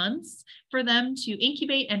 8 months for them to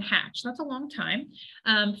incubate and hatch. That's a long time.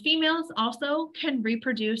 Females also can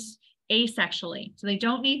reproduce asexually. So they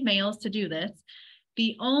don't need males to do this.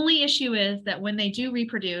 The only issue is that when they do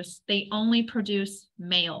reproduce, they only produce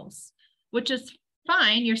males, which is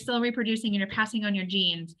fine. You're still reproducing and you're passing on your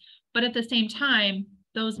genes. But at the same time,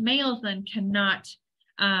 those males then cannot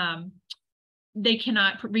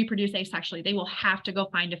reproduce asexually. They will have to go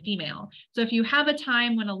find a female. So if you have a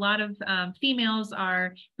time when a lot of females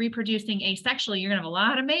are reproducing asexually, you're gonna have a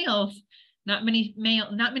lot of males, not many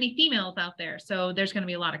females out there. So there's going to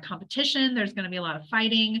be a lot of competition. There's going to be a lot of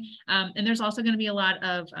fighting. And there's also going to be a lot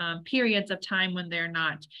of periods of time when they're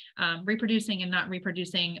not reproducing and not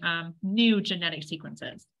reproducing new genetic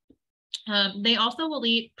sequences. They also will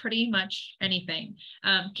eat pretty much anything.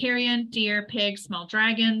 Carrion, deer, pigs, small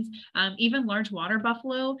dragons, even large water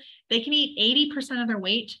buffalo. They can eat 80% of their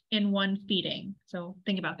weight in one feeding. So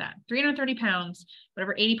think about that, 330 pounds,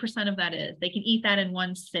 whatever 80% of that is, they can eat that in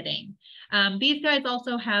one sitting. These guys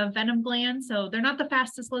also have venom glands. So they're not the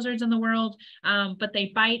fastest lizards in the world, but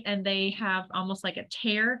they bite and they have almost like a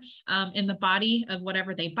tear in the body of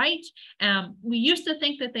whatever they bite. We used to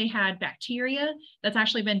think that they had bacteria. That's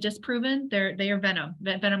actually been disproven. They are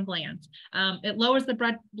venom glands. It lowers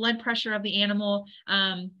the blood pressure of the animal.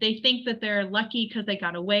 They think that they're lucky because they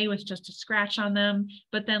got away with just a scratch on them,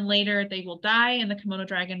 but then later they will die and the Komodo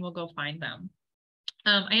dragon will go find them.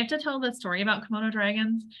 I have to tell the story about Komodo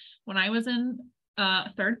dragons. When I was in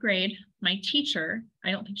 3rd grade, my teacher,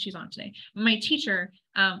 I don't think she's on today, my teacher,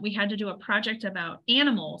 we had to do a project about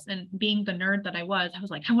animals, and being the nerd that I was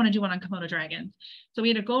like, I want to do one on Komodo dragons. So we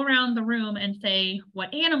had to go around the room and say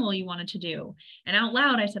what animal you wanted to do. And out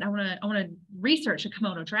loud, I said, I want to research a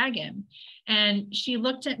Komodo dragon. And she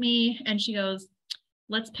looked at me and she goes,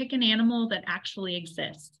 let's pick an animal that actually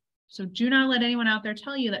exists. So do not let anyone out there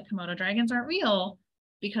tell you that Komodo dragons aren't real,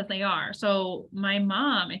 because they are. So my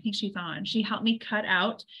mom, I think she's on, she helped me cut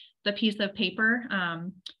out the piece of paper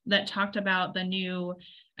that talked about the new,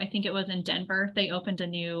 I think it was in Denver, they opened a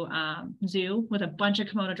new zoo with a bunch of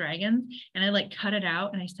Komodo dragons, and I like cut it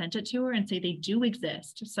out and I sent it to her and say they do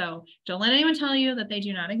exist. So don't let anyone tell you that they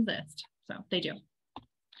do not exist. So they do.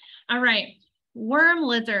 All right. Worm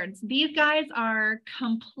lizards. These guys are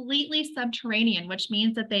completely subterranean, which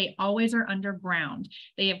means that they always are underground.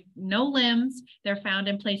 They have no limbs. They're found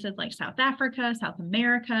in places like South Africa, South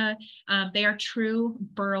America. They are true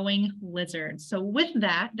burrowing lizards. So with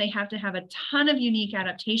that, they have to have a ton of unique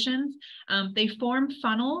adaptations. They form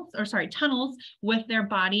tunnels with their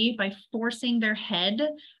body by forcing their head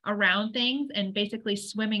around things and basically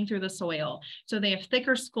swimming through the soil. So they have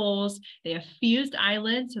thicker skulls. They have fused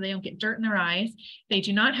eyelids so they don't get dirt in their eyes. They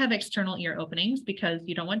do not have external ear openings because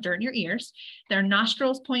you don't want dirt in your ears. Their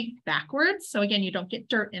nostrils point backwards. So again, you don't get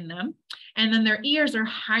dirt in them. And then their ears are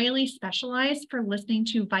highly specialized for listening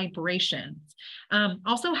to vibrations.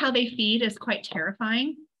 Also, how they feed is quite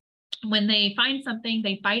terrifying. When they find something,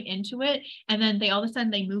 they bite into it, and then all of a sudden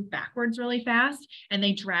they move backwards really fast and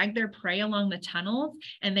they drag their prey along the tunnels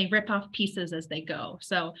and they rip off pieces as they go.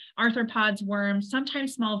 So arthropods, worms,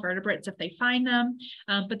 sometimes small vertebrates if they find them,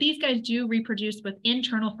 but these guys do reproduce with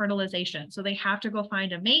internal fertilization. So they have to go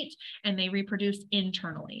find a mate and they reproduce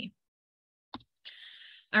internally.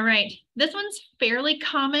 All right, this one's fairly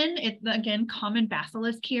common. It's again, common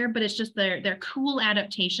basilisk here, but it's just their cool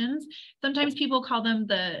adaptations. Sometimes people call them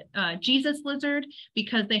the Jesus lizard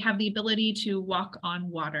because they have the ability to walk on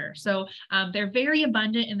water. So they're very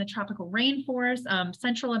abundant in the tropical rainforest,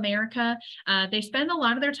 Central America. They spend a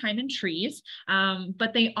lot of their time in trees,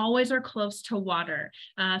 but they always are close to water.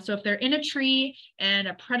 So if they're in a tree and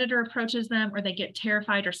a predator approaches them or they get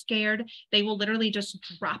terrified or scared, they will literally just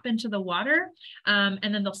drop into the water. And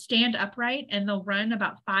then then they'll stand upright and they'll run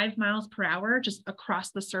about 5 miles per hour just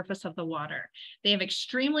across the surface of the water. They have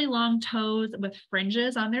extremely long toes with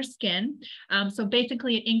fringes on their skin. So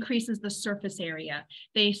basically it increases the surface area.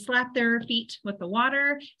 They slap their feet with the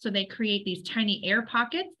water, so they create these tiny air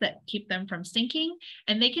pockets that keep them from sinking.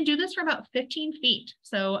 And they can do this for about 15 feet.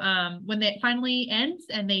 So when it finally ends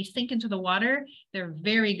and they sink into the water, they're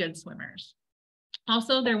very good swimmers.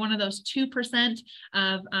 Also, they're one of those 2%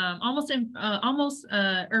 of almost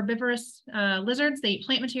herbivorous lizards. They eat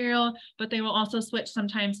plant material, but they will also switch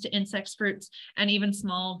sometimes to insects, fruits, and even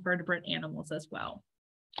small vertebrate animals as well.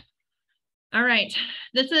 All right,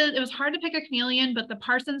 it was hard to pick a chameleon, but the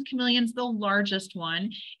Parsons chameleon is the largest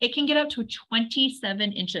one. It can get up to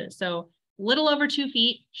 27 inches. So little over 2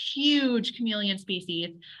 feet, huge chameleon species.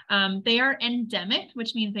 They are endemic,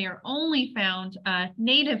 which means they are only found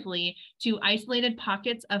natively to isolated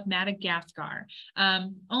pockets of Madagascar.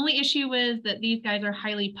 Only issue is that these guys are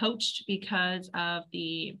highly poached because of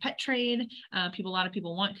the pet trade. A lot of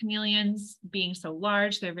people want chameleons being so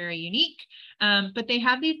large. They're very unique, but they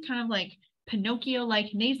have these kind of like Pinocchio-like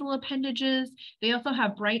nasal appendages. They also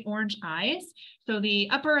have bright orange eyes. So the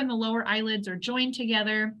upper and the lower eyelids are joined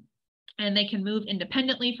together, and they can move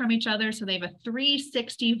independently from each other. So they have a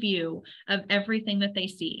 360 view of everything that they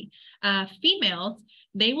see. Females,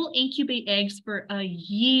 they will incubate eggs for a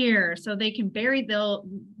year. So they'll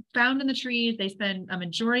found in the trees. They spend a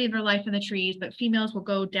majority of their life in the trees, but females will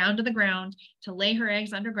go down to the ground to lay her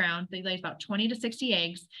eggs underground. They lay about 20 to 60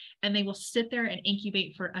 eggs, and they will sit there and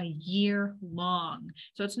incubate for a year long.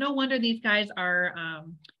 So it's no wonder these guys are,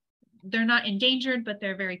 they're not endangered, but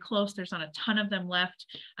they're very close. There's not a ton of them left.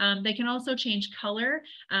 They can also change color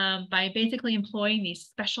by basically employing these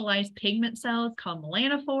specialized pigment cells called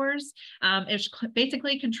melanophores. It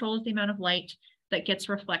basically controls the amount of light that gets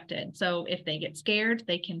reflected. So if they get scared,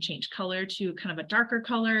 they can change color to kind of a darker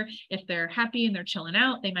color. If they're happy and they're chilling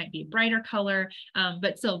out, they might be a brighter color,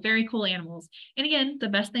 but still very cool animals. And again, the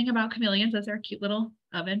best thing about chameleons is their cute little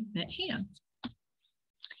oven mitt hands.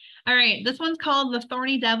 All right, this one's called the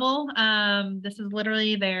thorny devil. This is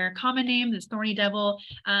literally their common name, this thorny devil.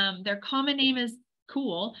 Their common name is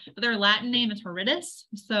cool, but their Latin name is horridus.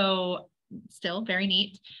 So still very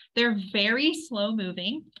neat. They're very slow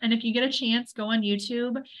moving. And if you get a chance, go on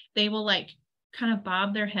YouTube. They will like kind of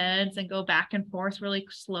bob their heads and go back and forth really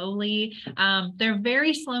slowly. They're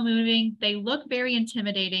very slow moving. They look very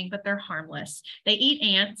intimidating, but they're harmless. They eat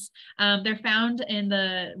ants. They're found in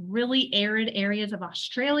the really arid areas of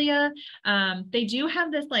Australia. They do have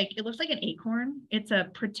this, like, it looks like an acorn. It's a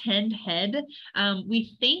pretend head.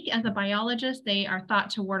 We think as a biologist, they are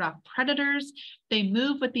thought to ward off predators. They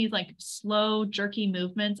move with these like slow, jerky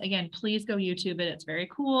movements. Again, please go YouTube it. It's very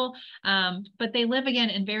cool. But they live again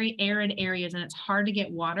in very arid areas and it's hard to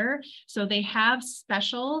get water. So they have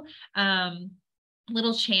special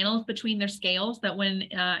little channels between their scales that when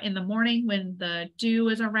in the morning when the dew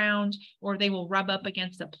is around, or they will rub up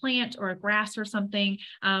against a plant or a grass or something,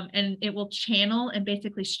 and it will channel and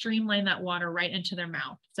basically streamline that water right into their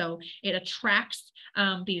mouth. So it attracts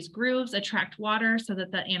these grooves, attract water so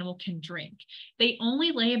that the animal can drink. They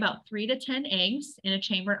only lay about 3 to 10 eggs in a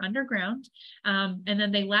chamber underground, and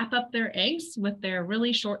then they lap up their eggs with their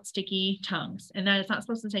really short, sticky tongues. And that is not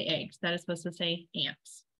supposed to say eggs, that is supposed to say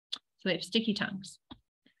ants. So they have sticky tongues.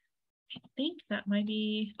 I think that might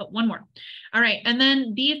be, oh, one more. All right, and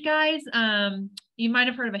then these guys, you might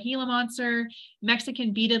have heard of a Gila monster.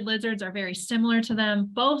 Mexican beaded lizards are very similar to them.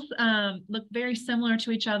 Both look very similar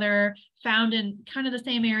to each other, found in kind of the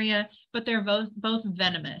same area, but they're both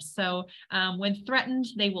venomous. So when threatened,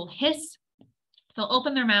 they will hiss. They'll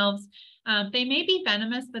open their mouths. They may be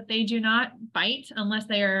venomous, but they do not bite unless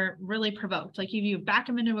they are really provoked. Like if you back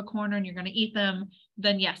them into a corner and you're going to eat them,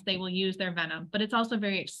 then yes, they will use their venom, but it's also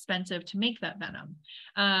very expensive to make that venom.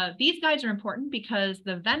 These guys are important because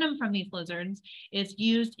the venom from these lizards is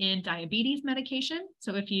used in diabetes medication.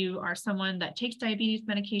 So if you are someone that takes diabetes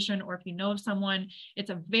medication, or if you know of someone, it's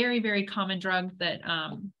a very, very common drug that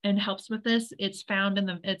and helps with this. It's found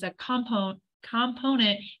in it's a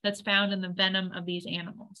component that's found in the venom of these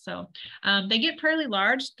animals. So they get fairly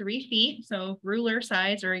large, 3 feet, so ruler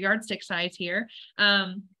size or yardstick size here.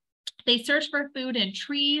 They search for food in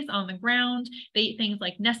trees, on the ground. They eat things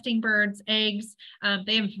like nesting birds, eggs.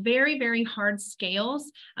 They have very, very hard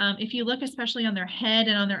scales. If you look especially on their head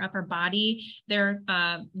and on their upper body, they're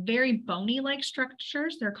very bony-like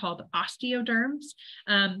structures. They're called osteoderms.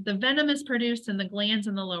 The venom is produced in the glands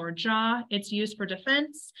in the lower jaw. It's used for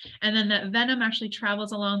defense. And then that venom actually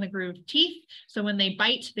travels along the grooved teeth. So when they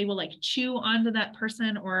bite, they will like chew onto that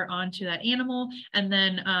person or onto that animal. And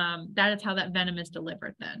then that is how that venom is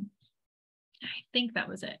delivered then. I think that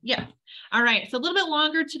was it. Yeah. All right. So a little bit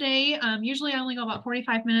longer today. Usually I only go about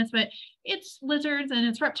 45 minutes, but it's lizards and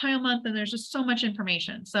it's reptile month and there's just so much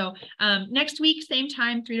information. So next week, same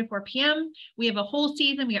time, 3 to 4 p.m. We have a whole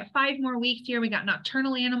season. We got 5 more weeks here. We got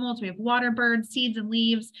nocturnal animals. We have water birds, seeds and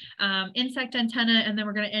leaves, insect antenna, and then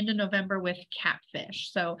we're going to end in November with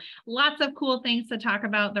catfish. So lots of cool things to talk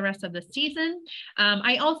about the rest of the season.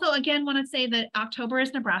 I also, again, want to say that October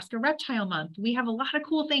is Nebraska Reptile Month. We have a lot of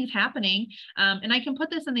cool things happening. And I can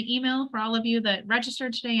put this in the email for all of you that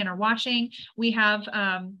registered today and are watching. We have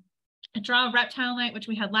a draw reptile night, which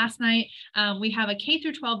we had last night. We have a K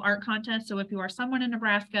through 12 art contest. So if you are someone in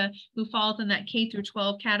Nebraska who falls in that K through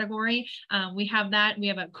 12 category, we have that. We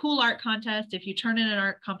have a cool art contest. If you turn in an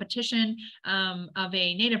art competition of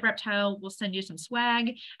a native reptile, we'll send you some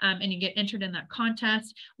swag and you get entered in that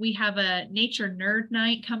contest. We have a nature nerd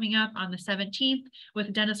night coming up on the 17th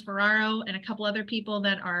with Dennis Ferraro and a couple other people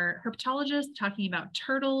that are herpetologists talking about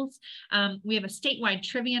turtles. We have a statewide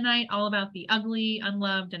trivia night all about the ugly,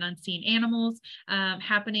 unloved, and unseen animals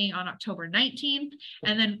happening on October 19th.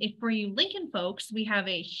 And then for you Lincoln folks, we have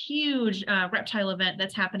a huge reptile event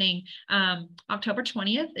that's happening October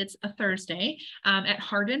 20th. It's a Thursday at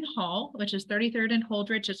Hardin Hall, which is 33rd and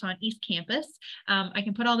Holdridge. It's on East Campus. I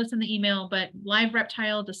can put all this in the email, but live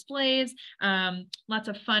reptile displays, lots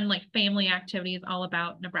of fun like family activities all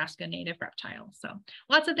about Nebraska native reptiles. So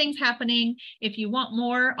lots of things happening. If you want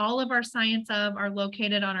more, all of our Science of are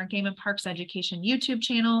located on our Game and Parks Education YouTube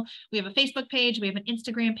channel. We have a Facebook page. We have an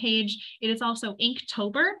Instagram page. It is also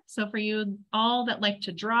Inktober. So for you all that like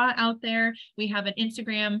to draw out there, we have an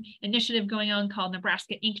Instagram initiative going on called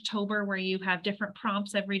Nebraska Inktober, where you have different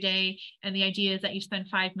prompts every day. And the idea is that you spend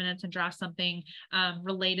 5 minutes and draw something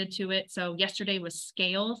related to it. So yesterday was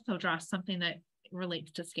scales. So draw something that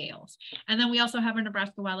relates to scales. And then we also have our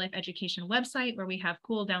Nebraska Wildlife Education website where we have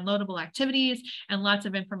cool downloadable activities and lots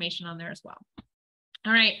of information on there as well.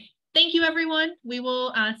 All right. Thank you, everyone. We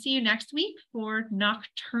will see you next week for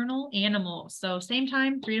nocturnal animals. So same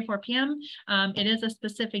time, 3 to 4 p.m. It is a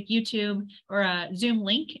specific YouTube or a Zoom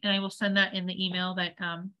link, and I will send that in the email that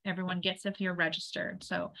everyone gets if you're registered.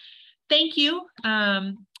 So thank you.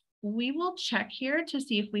 We will check here to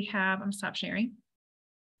see if we have, I'm stop sharing.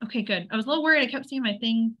 Okay, good. I was a little worried. I kept seeing my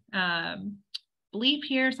thing bleep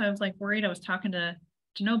here. So I was like worried I was talking to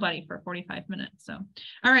nobody for 45 minutes. So,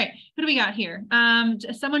 all right, who do we got here?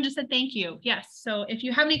 Someone just said thank you. Yes. So if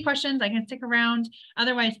you have any questions, I can stick around.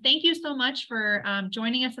 Otherwise, thank you so much for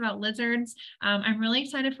joining us about lizards. I'm really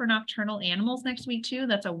excited for nocturnal animals next week too.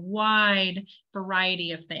 That's a wide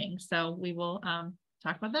variety of things. So we will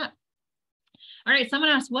talk about that. All right. Someone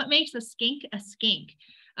asked, what makes a skink a skink?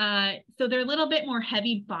 So they're a little bit more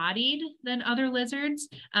heavy bodied than other lizards.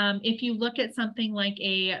 If you look at something like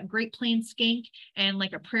a Great Plains skink and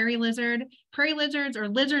like a prairie lizards or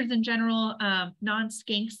lizards in general,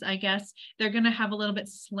 non-skinks, I guess, they're going to have a little bit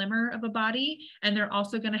slimmer of a body, and they're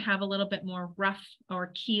also going to have a little bit more rough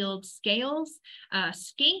or keeled scales.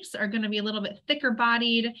 Skinks are going to be a little bit thicker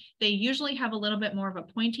bodied. They usually have a little bit more of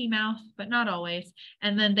a pointy mouth, but not always.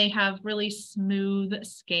 And then they have really smooth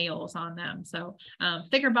scales on them. So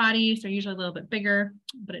thicker bodies are usually a little bit bigger,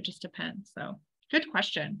 but it just depends. So good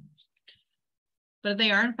question. But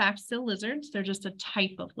they are in fact still lizards. They're just a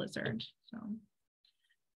type of lizard. So,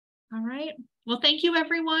 all right. Well, thank you,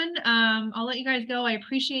 everyone. I'll let you guys go. I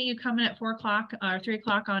appreciate you coming at 4 o'clock or 3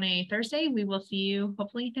 o'clock on a Thursday. We will see you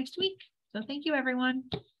hopefully next week. So thank you, everyone.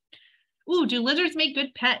 Ooh, do lizards make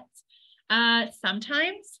good pets?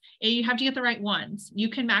 Sometimes you have to get the right ones. You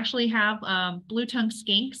can actually have blue-tongued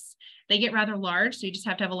skinks. They get rather large, so you just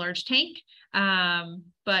have to have a large tank.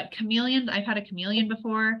 But chameleons, I've had a chameleon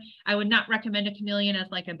before. I would not recommend a chameleon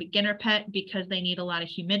as like a beginner pet because they need a lot of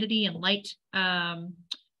humidity and light.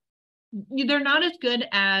 They're not as good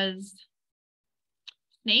as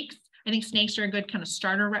snakes. I think snakes are a good kind of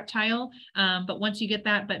starter reptile. But once you get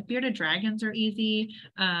that, but bearded dragons are easy.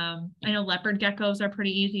 I know leopard geckos are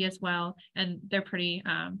pretty easy as well. And they're pretty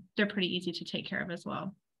easy to take care of as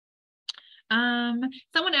well.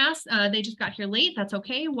 Someone asked, they just got here late. That's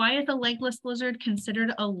okay. Why is a legless lizard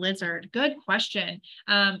considered a lizard? Good question.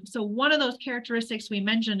 So one of those characteristics we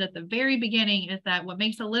mentioned at the very beginning is that what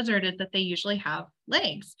makes a lizard is that they usually have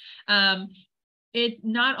legs. It's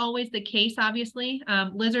not always the case, obviously.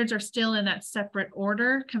 Lizards are still in that separate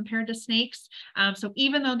order compared to snakes. So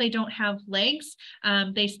even though they don't have legs,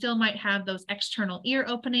 they still might have those external ear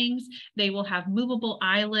openings. They will have movable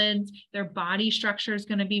eyelids. Their body structure is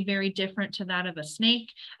going to be very different to that of a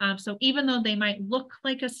snake. So even though they might look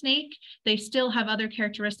like a snake, they still have other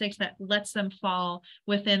characteristics that lets them fall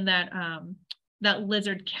within that that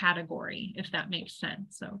lizard category, if that makes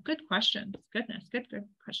sense. So good questions. Goodness, good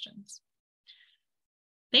questions.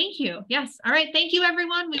 Thank you. Yes. All right. Thank you,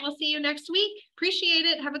 everyone. We will see you next week. Appreciate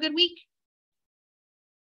it. Have a good week.